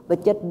anything,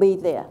 but just be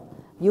there.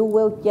 You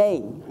will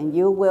gain, and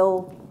you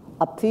will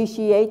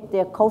appreciate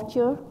their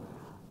culture,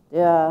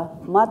 their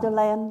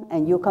motherland,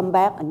 and you come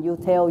back and you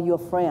tell your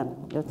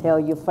friend, you tell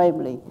your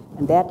family,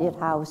 and that is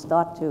how it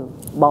starts to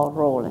ball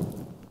rolling.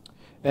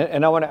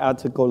 And I want to add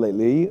to Go Lei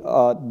Li.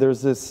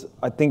 There's this,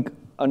 I think,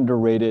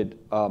 underrated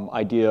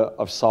idea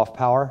of soft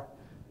power,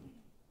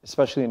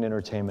 especially in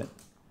entertainment.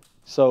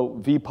 So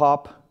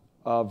V-pop,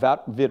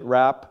 Viet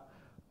Rap,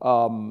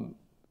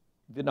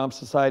 Vietnam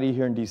Society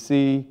here in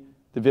DC,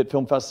 the Viet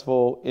Film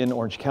Festival in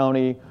Orange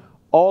County,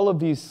 all of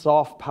these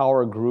soft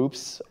power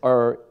groups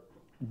are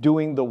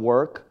doing the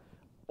work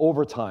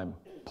overtime,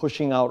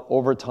 pushing out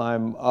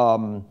overtime,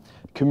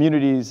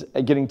 communities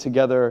getting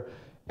together.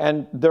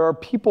 And there are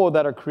people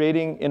that are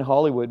creating in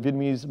Hollywood,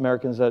 Vietnamese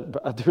Americans,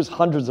 there's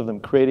hundreds of them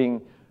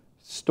creating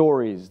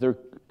stories. There are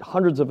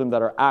hundreds of them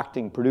that are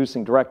acting,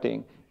 producing,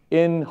 directing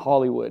in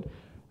Hollywood.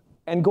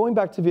 And going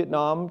back to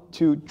Vietnam,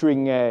 to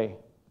Dring Nghe,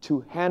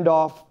 to hand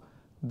off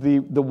the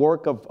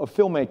work of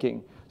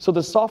filmmaking. So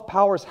the soft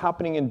power is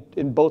happening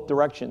in both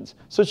directions.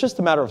 So it's just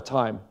a matter of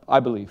time, I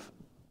believe.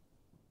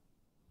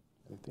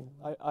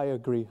 I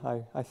agree.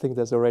 I think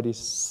there's already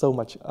so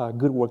much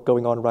good work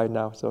going on right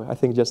now. So I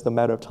think just a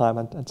matter of time,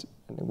 and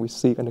we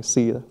see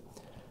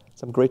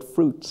some great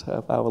fruits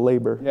of our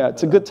labor. Yeah,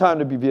 it's a good time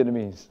to be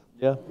Vietnamese.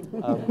 Yeah.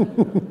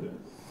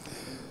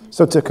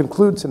 So to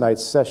conclude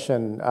tonight's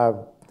session,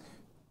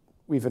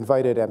 we've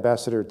invited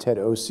Ambassador Ted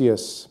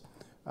Osius,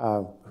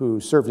 who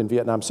served in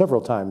Vietnam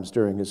several times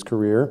during his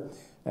career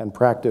and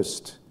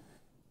practiced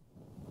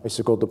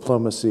bicycle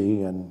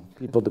diplomacy and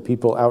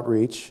people-to-people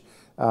outreach,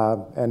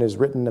 and has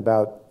written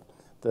about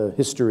the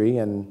history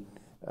and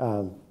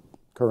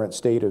current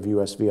state of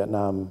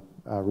U.S.-Vietnam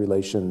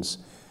relations.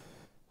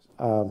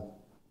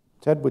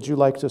 Ted, would you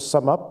like to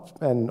sum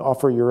up and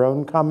offer your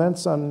own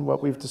comments on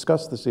what we've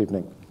discussed this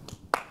evening?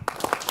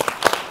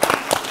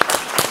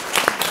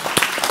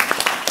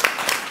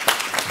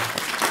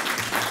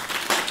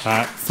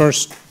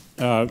 First,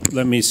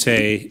 let me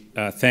say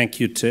thank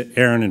you to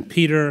Aaron and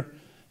Peter,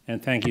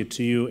 and thank you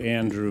to you,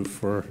 Andrew,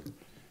 for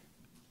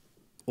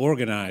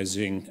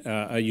organizing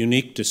a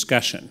unique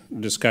discussion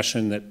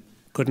that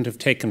couldn't have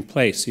taken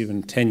place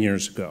even 10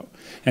 years ago.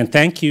 And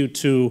thank you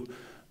to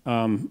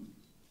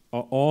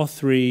all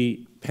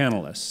three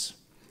panelists.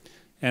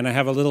 And I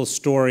have a little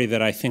story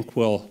that I think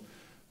will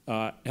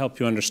help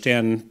you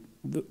understand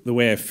the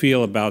way I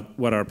feel about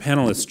what our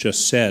panelists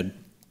just said.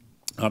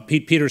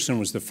 Pete Peterson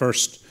was the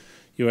first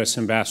U.S.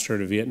 ambassador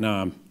to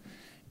Vietnam.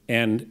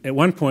 And at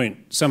one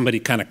point, somebody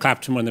kind of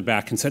clapped him on the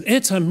back and said,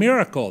 "It's a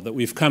miracle that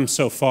we've come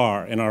so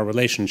far in our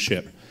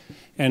relationship."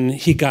 And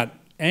he got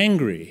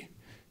angry.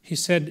 He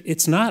said,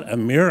 "It's not a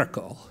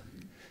miracle.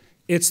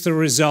 It's the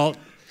result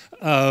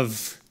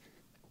of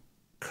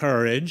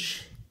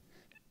courage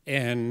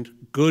and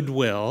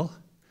goodwill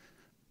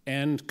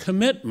and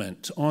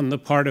commitment on the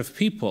part of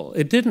people.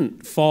 It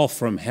didn't fall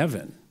from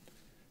heaven."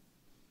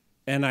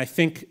 And I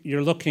think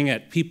you're looking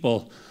at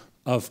people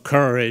of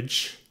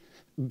courage,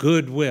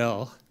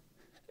 goodwill,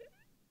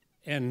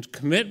 and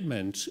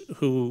commitment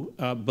who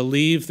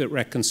believe that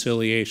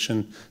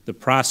reconciliation, the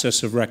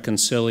process of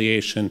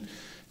reconciliation,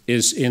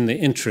 is in the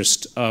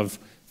interest of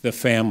the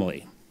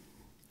family.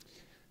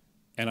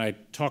 And I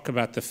talk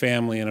about the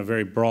family in a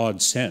very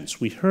broad sense.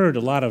 We heard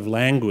a lot of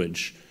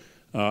language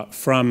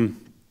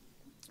from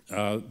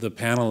the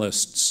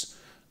panelists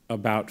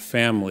about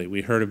family.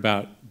 We heard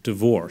about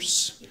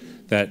divorce,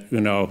 that,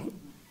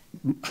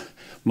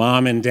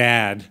 mom and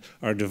dad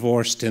are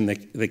divorced and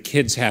the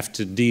kids have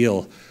to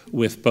deal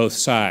with both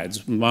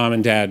sides, mom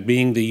and dad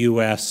being the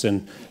U.S.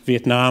 and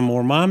Vietnam,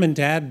 or mom and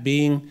dad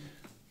being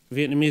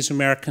Vietnamese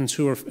Americans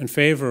who are in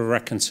favor of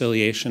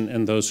reconciliation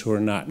and those who are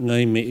not, and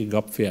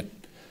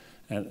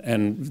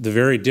the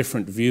very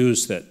different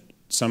views that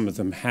some of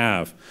them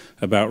have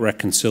about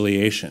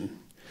reconciliation.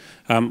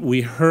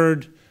 We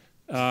heard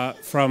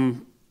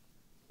from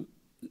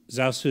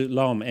Giáo sư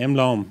Lom, Em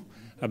Lom,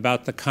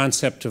 about the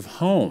concept of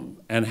home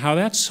and how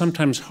that's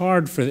sometimes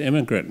hard for the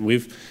immigrant.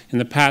 We've, in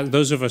the past,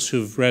 those of us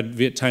who've read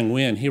Viet Thanh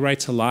Nguyen, he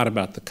writes a lot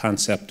about the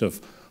concept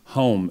of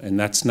home, and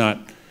that's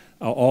not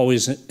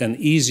always an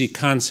easy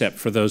concept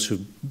for those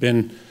who've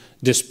been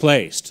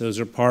displaced. Those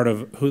who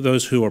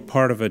are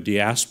part of a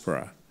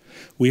diaspora.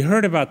 We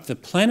heard about the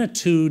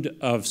plenitude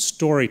of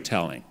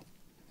storytelling,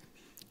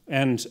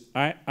 and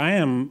I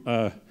am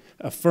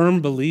a firm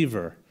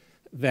believer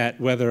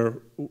that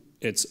whether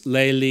it's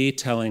Lê Ly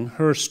telling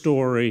her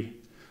story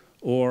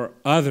or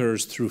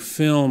others through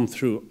film,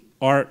 through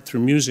art, through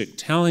music,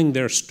 telling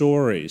their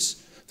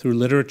stories, through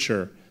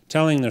literature,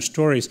 telling their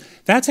stories,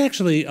 that's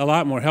actually a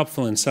lot more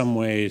helpful in some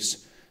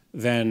ways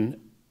than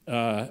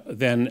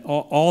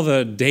all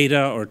the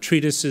data or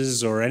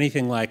treatises or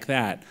anything like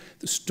that.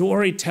 The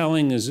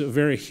storytelling is a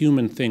very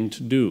human thing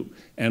to do,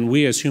 and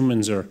we as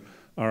humans are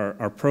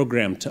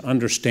programmed to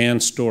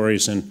understand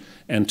stories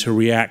and to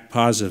react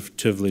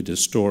positively to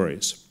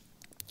stories.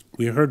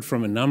 We heard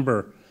from a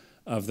number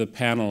of the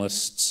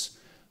panelists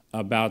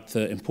about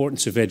the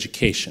importance of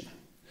education,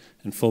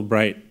 and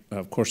Fulbright,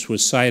 of course,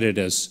 was cited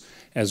as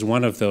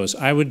one of those.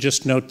 I would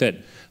just note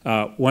that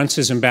once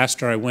as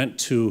ambassador, I went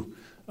to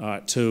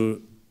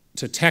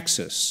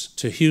Texas,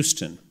 to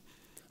Houston,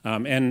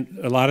 and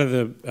a lot of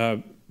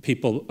the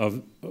people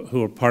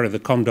who are part of the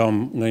Com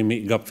Dom Người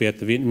Mỹ Gốc Việt,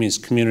 the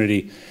Vietnamese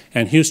community,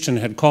 and Houston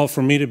had called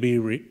for me to be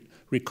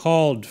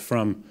recalled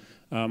from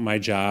my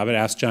job. It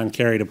asked John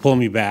Kerry to pull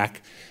me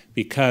back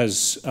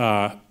because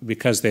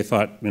they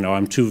thought,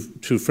 I'm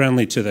too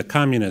friendly to the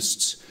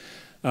communists.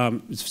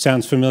 It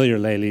sounds familiar,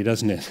 Lê Ly,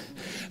 doesn't it?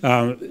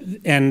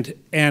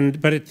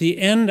 But at the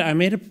end, I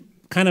made a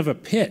kind of a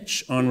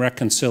pitch on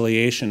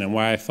reconciliation and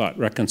why I thought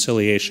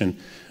reconciliation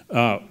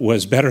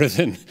was better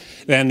than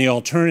the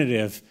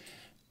alternative.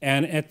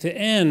 And at the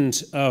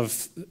end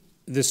of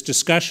this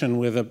discussion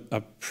with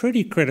a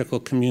pretty critical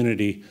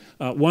community,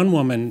 one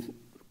woman,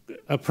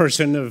 a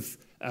person of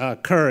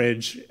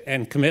courage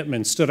and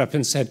commitment, stood up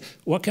and said,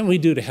 "What can we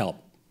do to help?"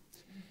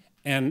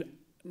 And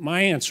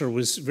my answer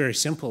was very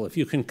simple. If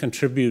you can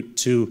contribute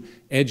to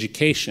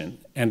education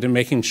and to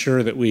making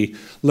sure that we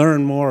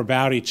learn more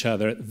about each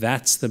other,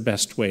 that's the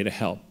best way to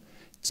help.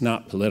 It's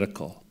not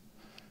political.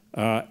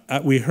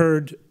 We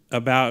heard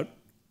about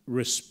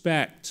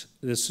respect.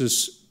 This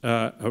is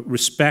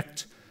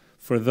respect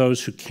for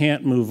those who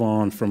can't move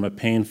on from a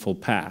painful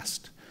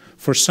past.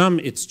 For some,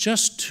 it's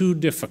just too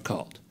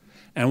difficult.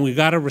 And we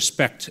got to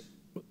respect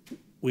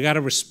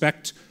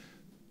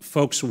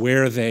folks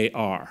where they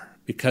are,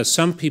 because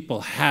some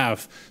people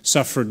have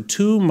suffered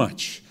too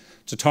much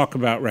to talk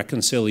about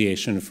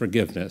reconciliation and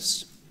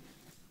forgiveness.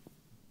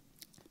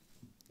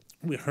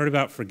 We heard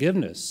about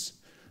forgiveness,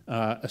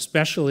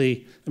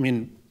 especially,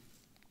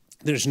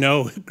 there's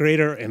no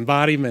greater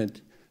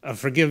embodiment of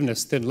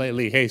forgiveness than Lê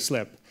Ly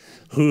Hayslip,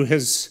 who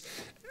has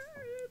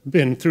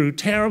been through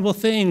terrible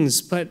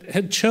things but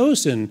had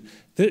chosen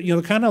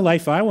the kind of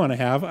life I want to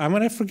have. I'm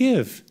going to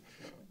forgive.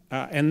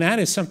 And that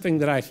is something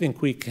that I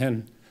think we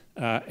can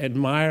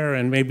admire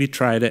and maybe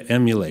try to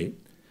emulate.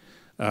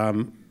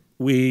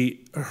 we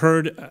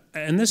heard,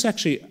 and this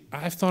actually,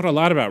 I've thought a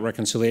lot about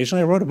reconciliation.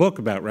 I wrote a book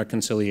about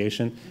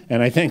reconciliation,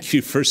 and I thank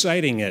you for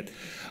citing it.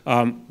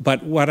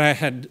 But what I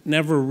had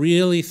never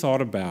really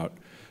thought about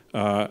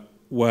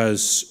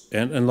was,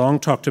 and Long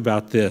talked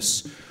about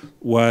this,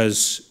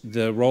 was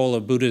the role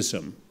of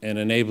Buddhism in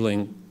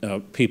enabling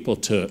people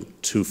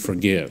to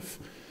forgive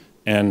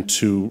and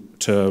to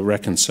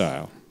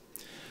reconcile.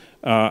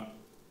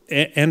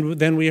 And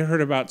then we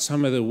heard about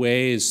some of the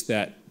ways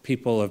that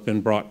people have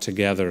been brought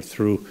together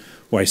through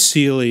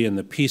Waisili and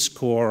the Peace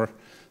Corps,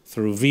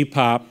 through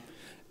VPOP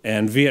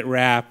and Viet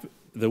Rap,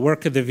 the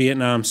work of the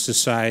Vietnam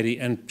Society,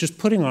 and just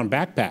putting on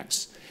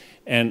backpacks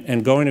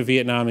and going to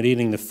Vietnam and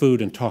eating the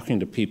food and talking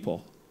to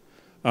people.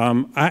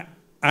 I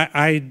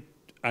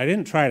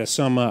didn't try to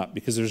sum up,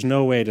 because there's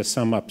no way to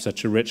sum up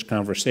such a rich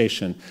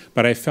conversation,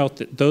 but I felt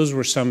that those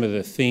were some of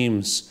the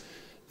themes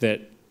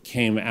that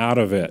came out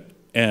of it.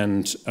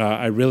 And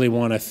I really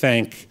want to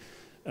thank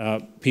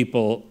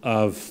people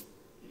of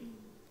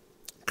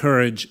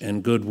courage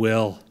and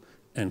goodwill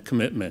and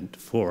commitment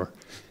for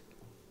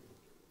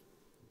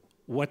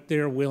what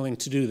they're willing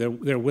to do,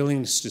 their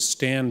willingness to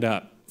stand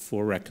up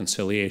for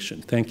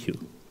reconciliation. Thank you.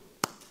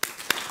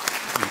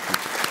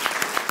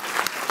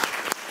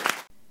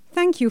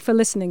 Thank you for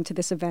listening to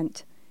this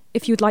event.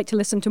 If you'd like to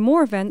listen to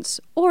more events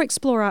or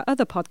explore our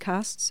other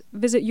podcasts,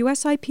 visit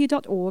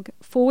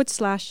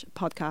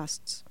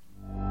usip.org/podcasts.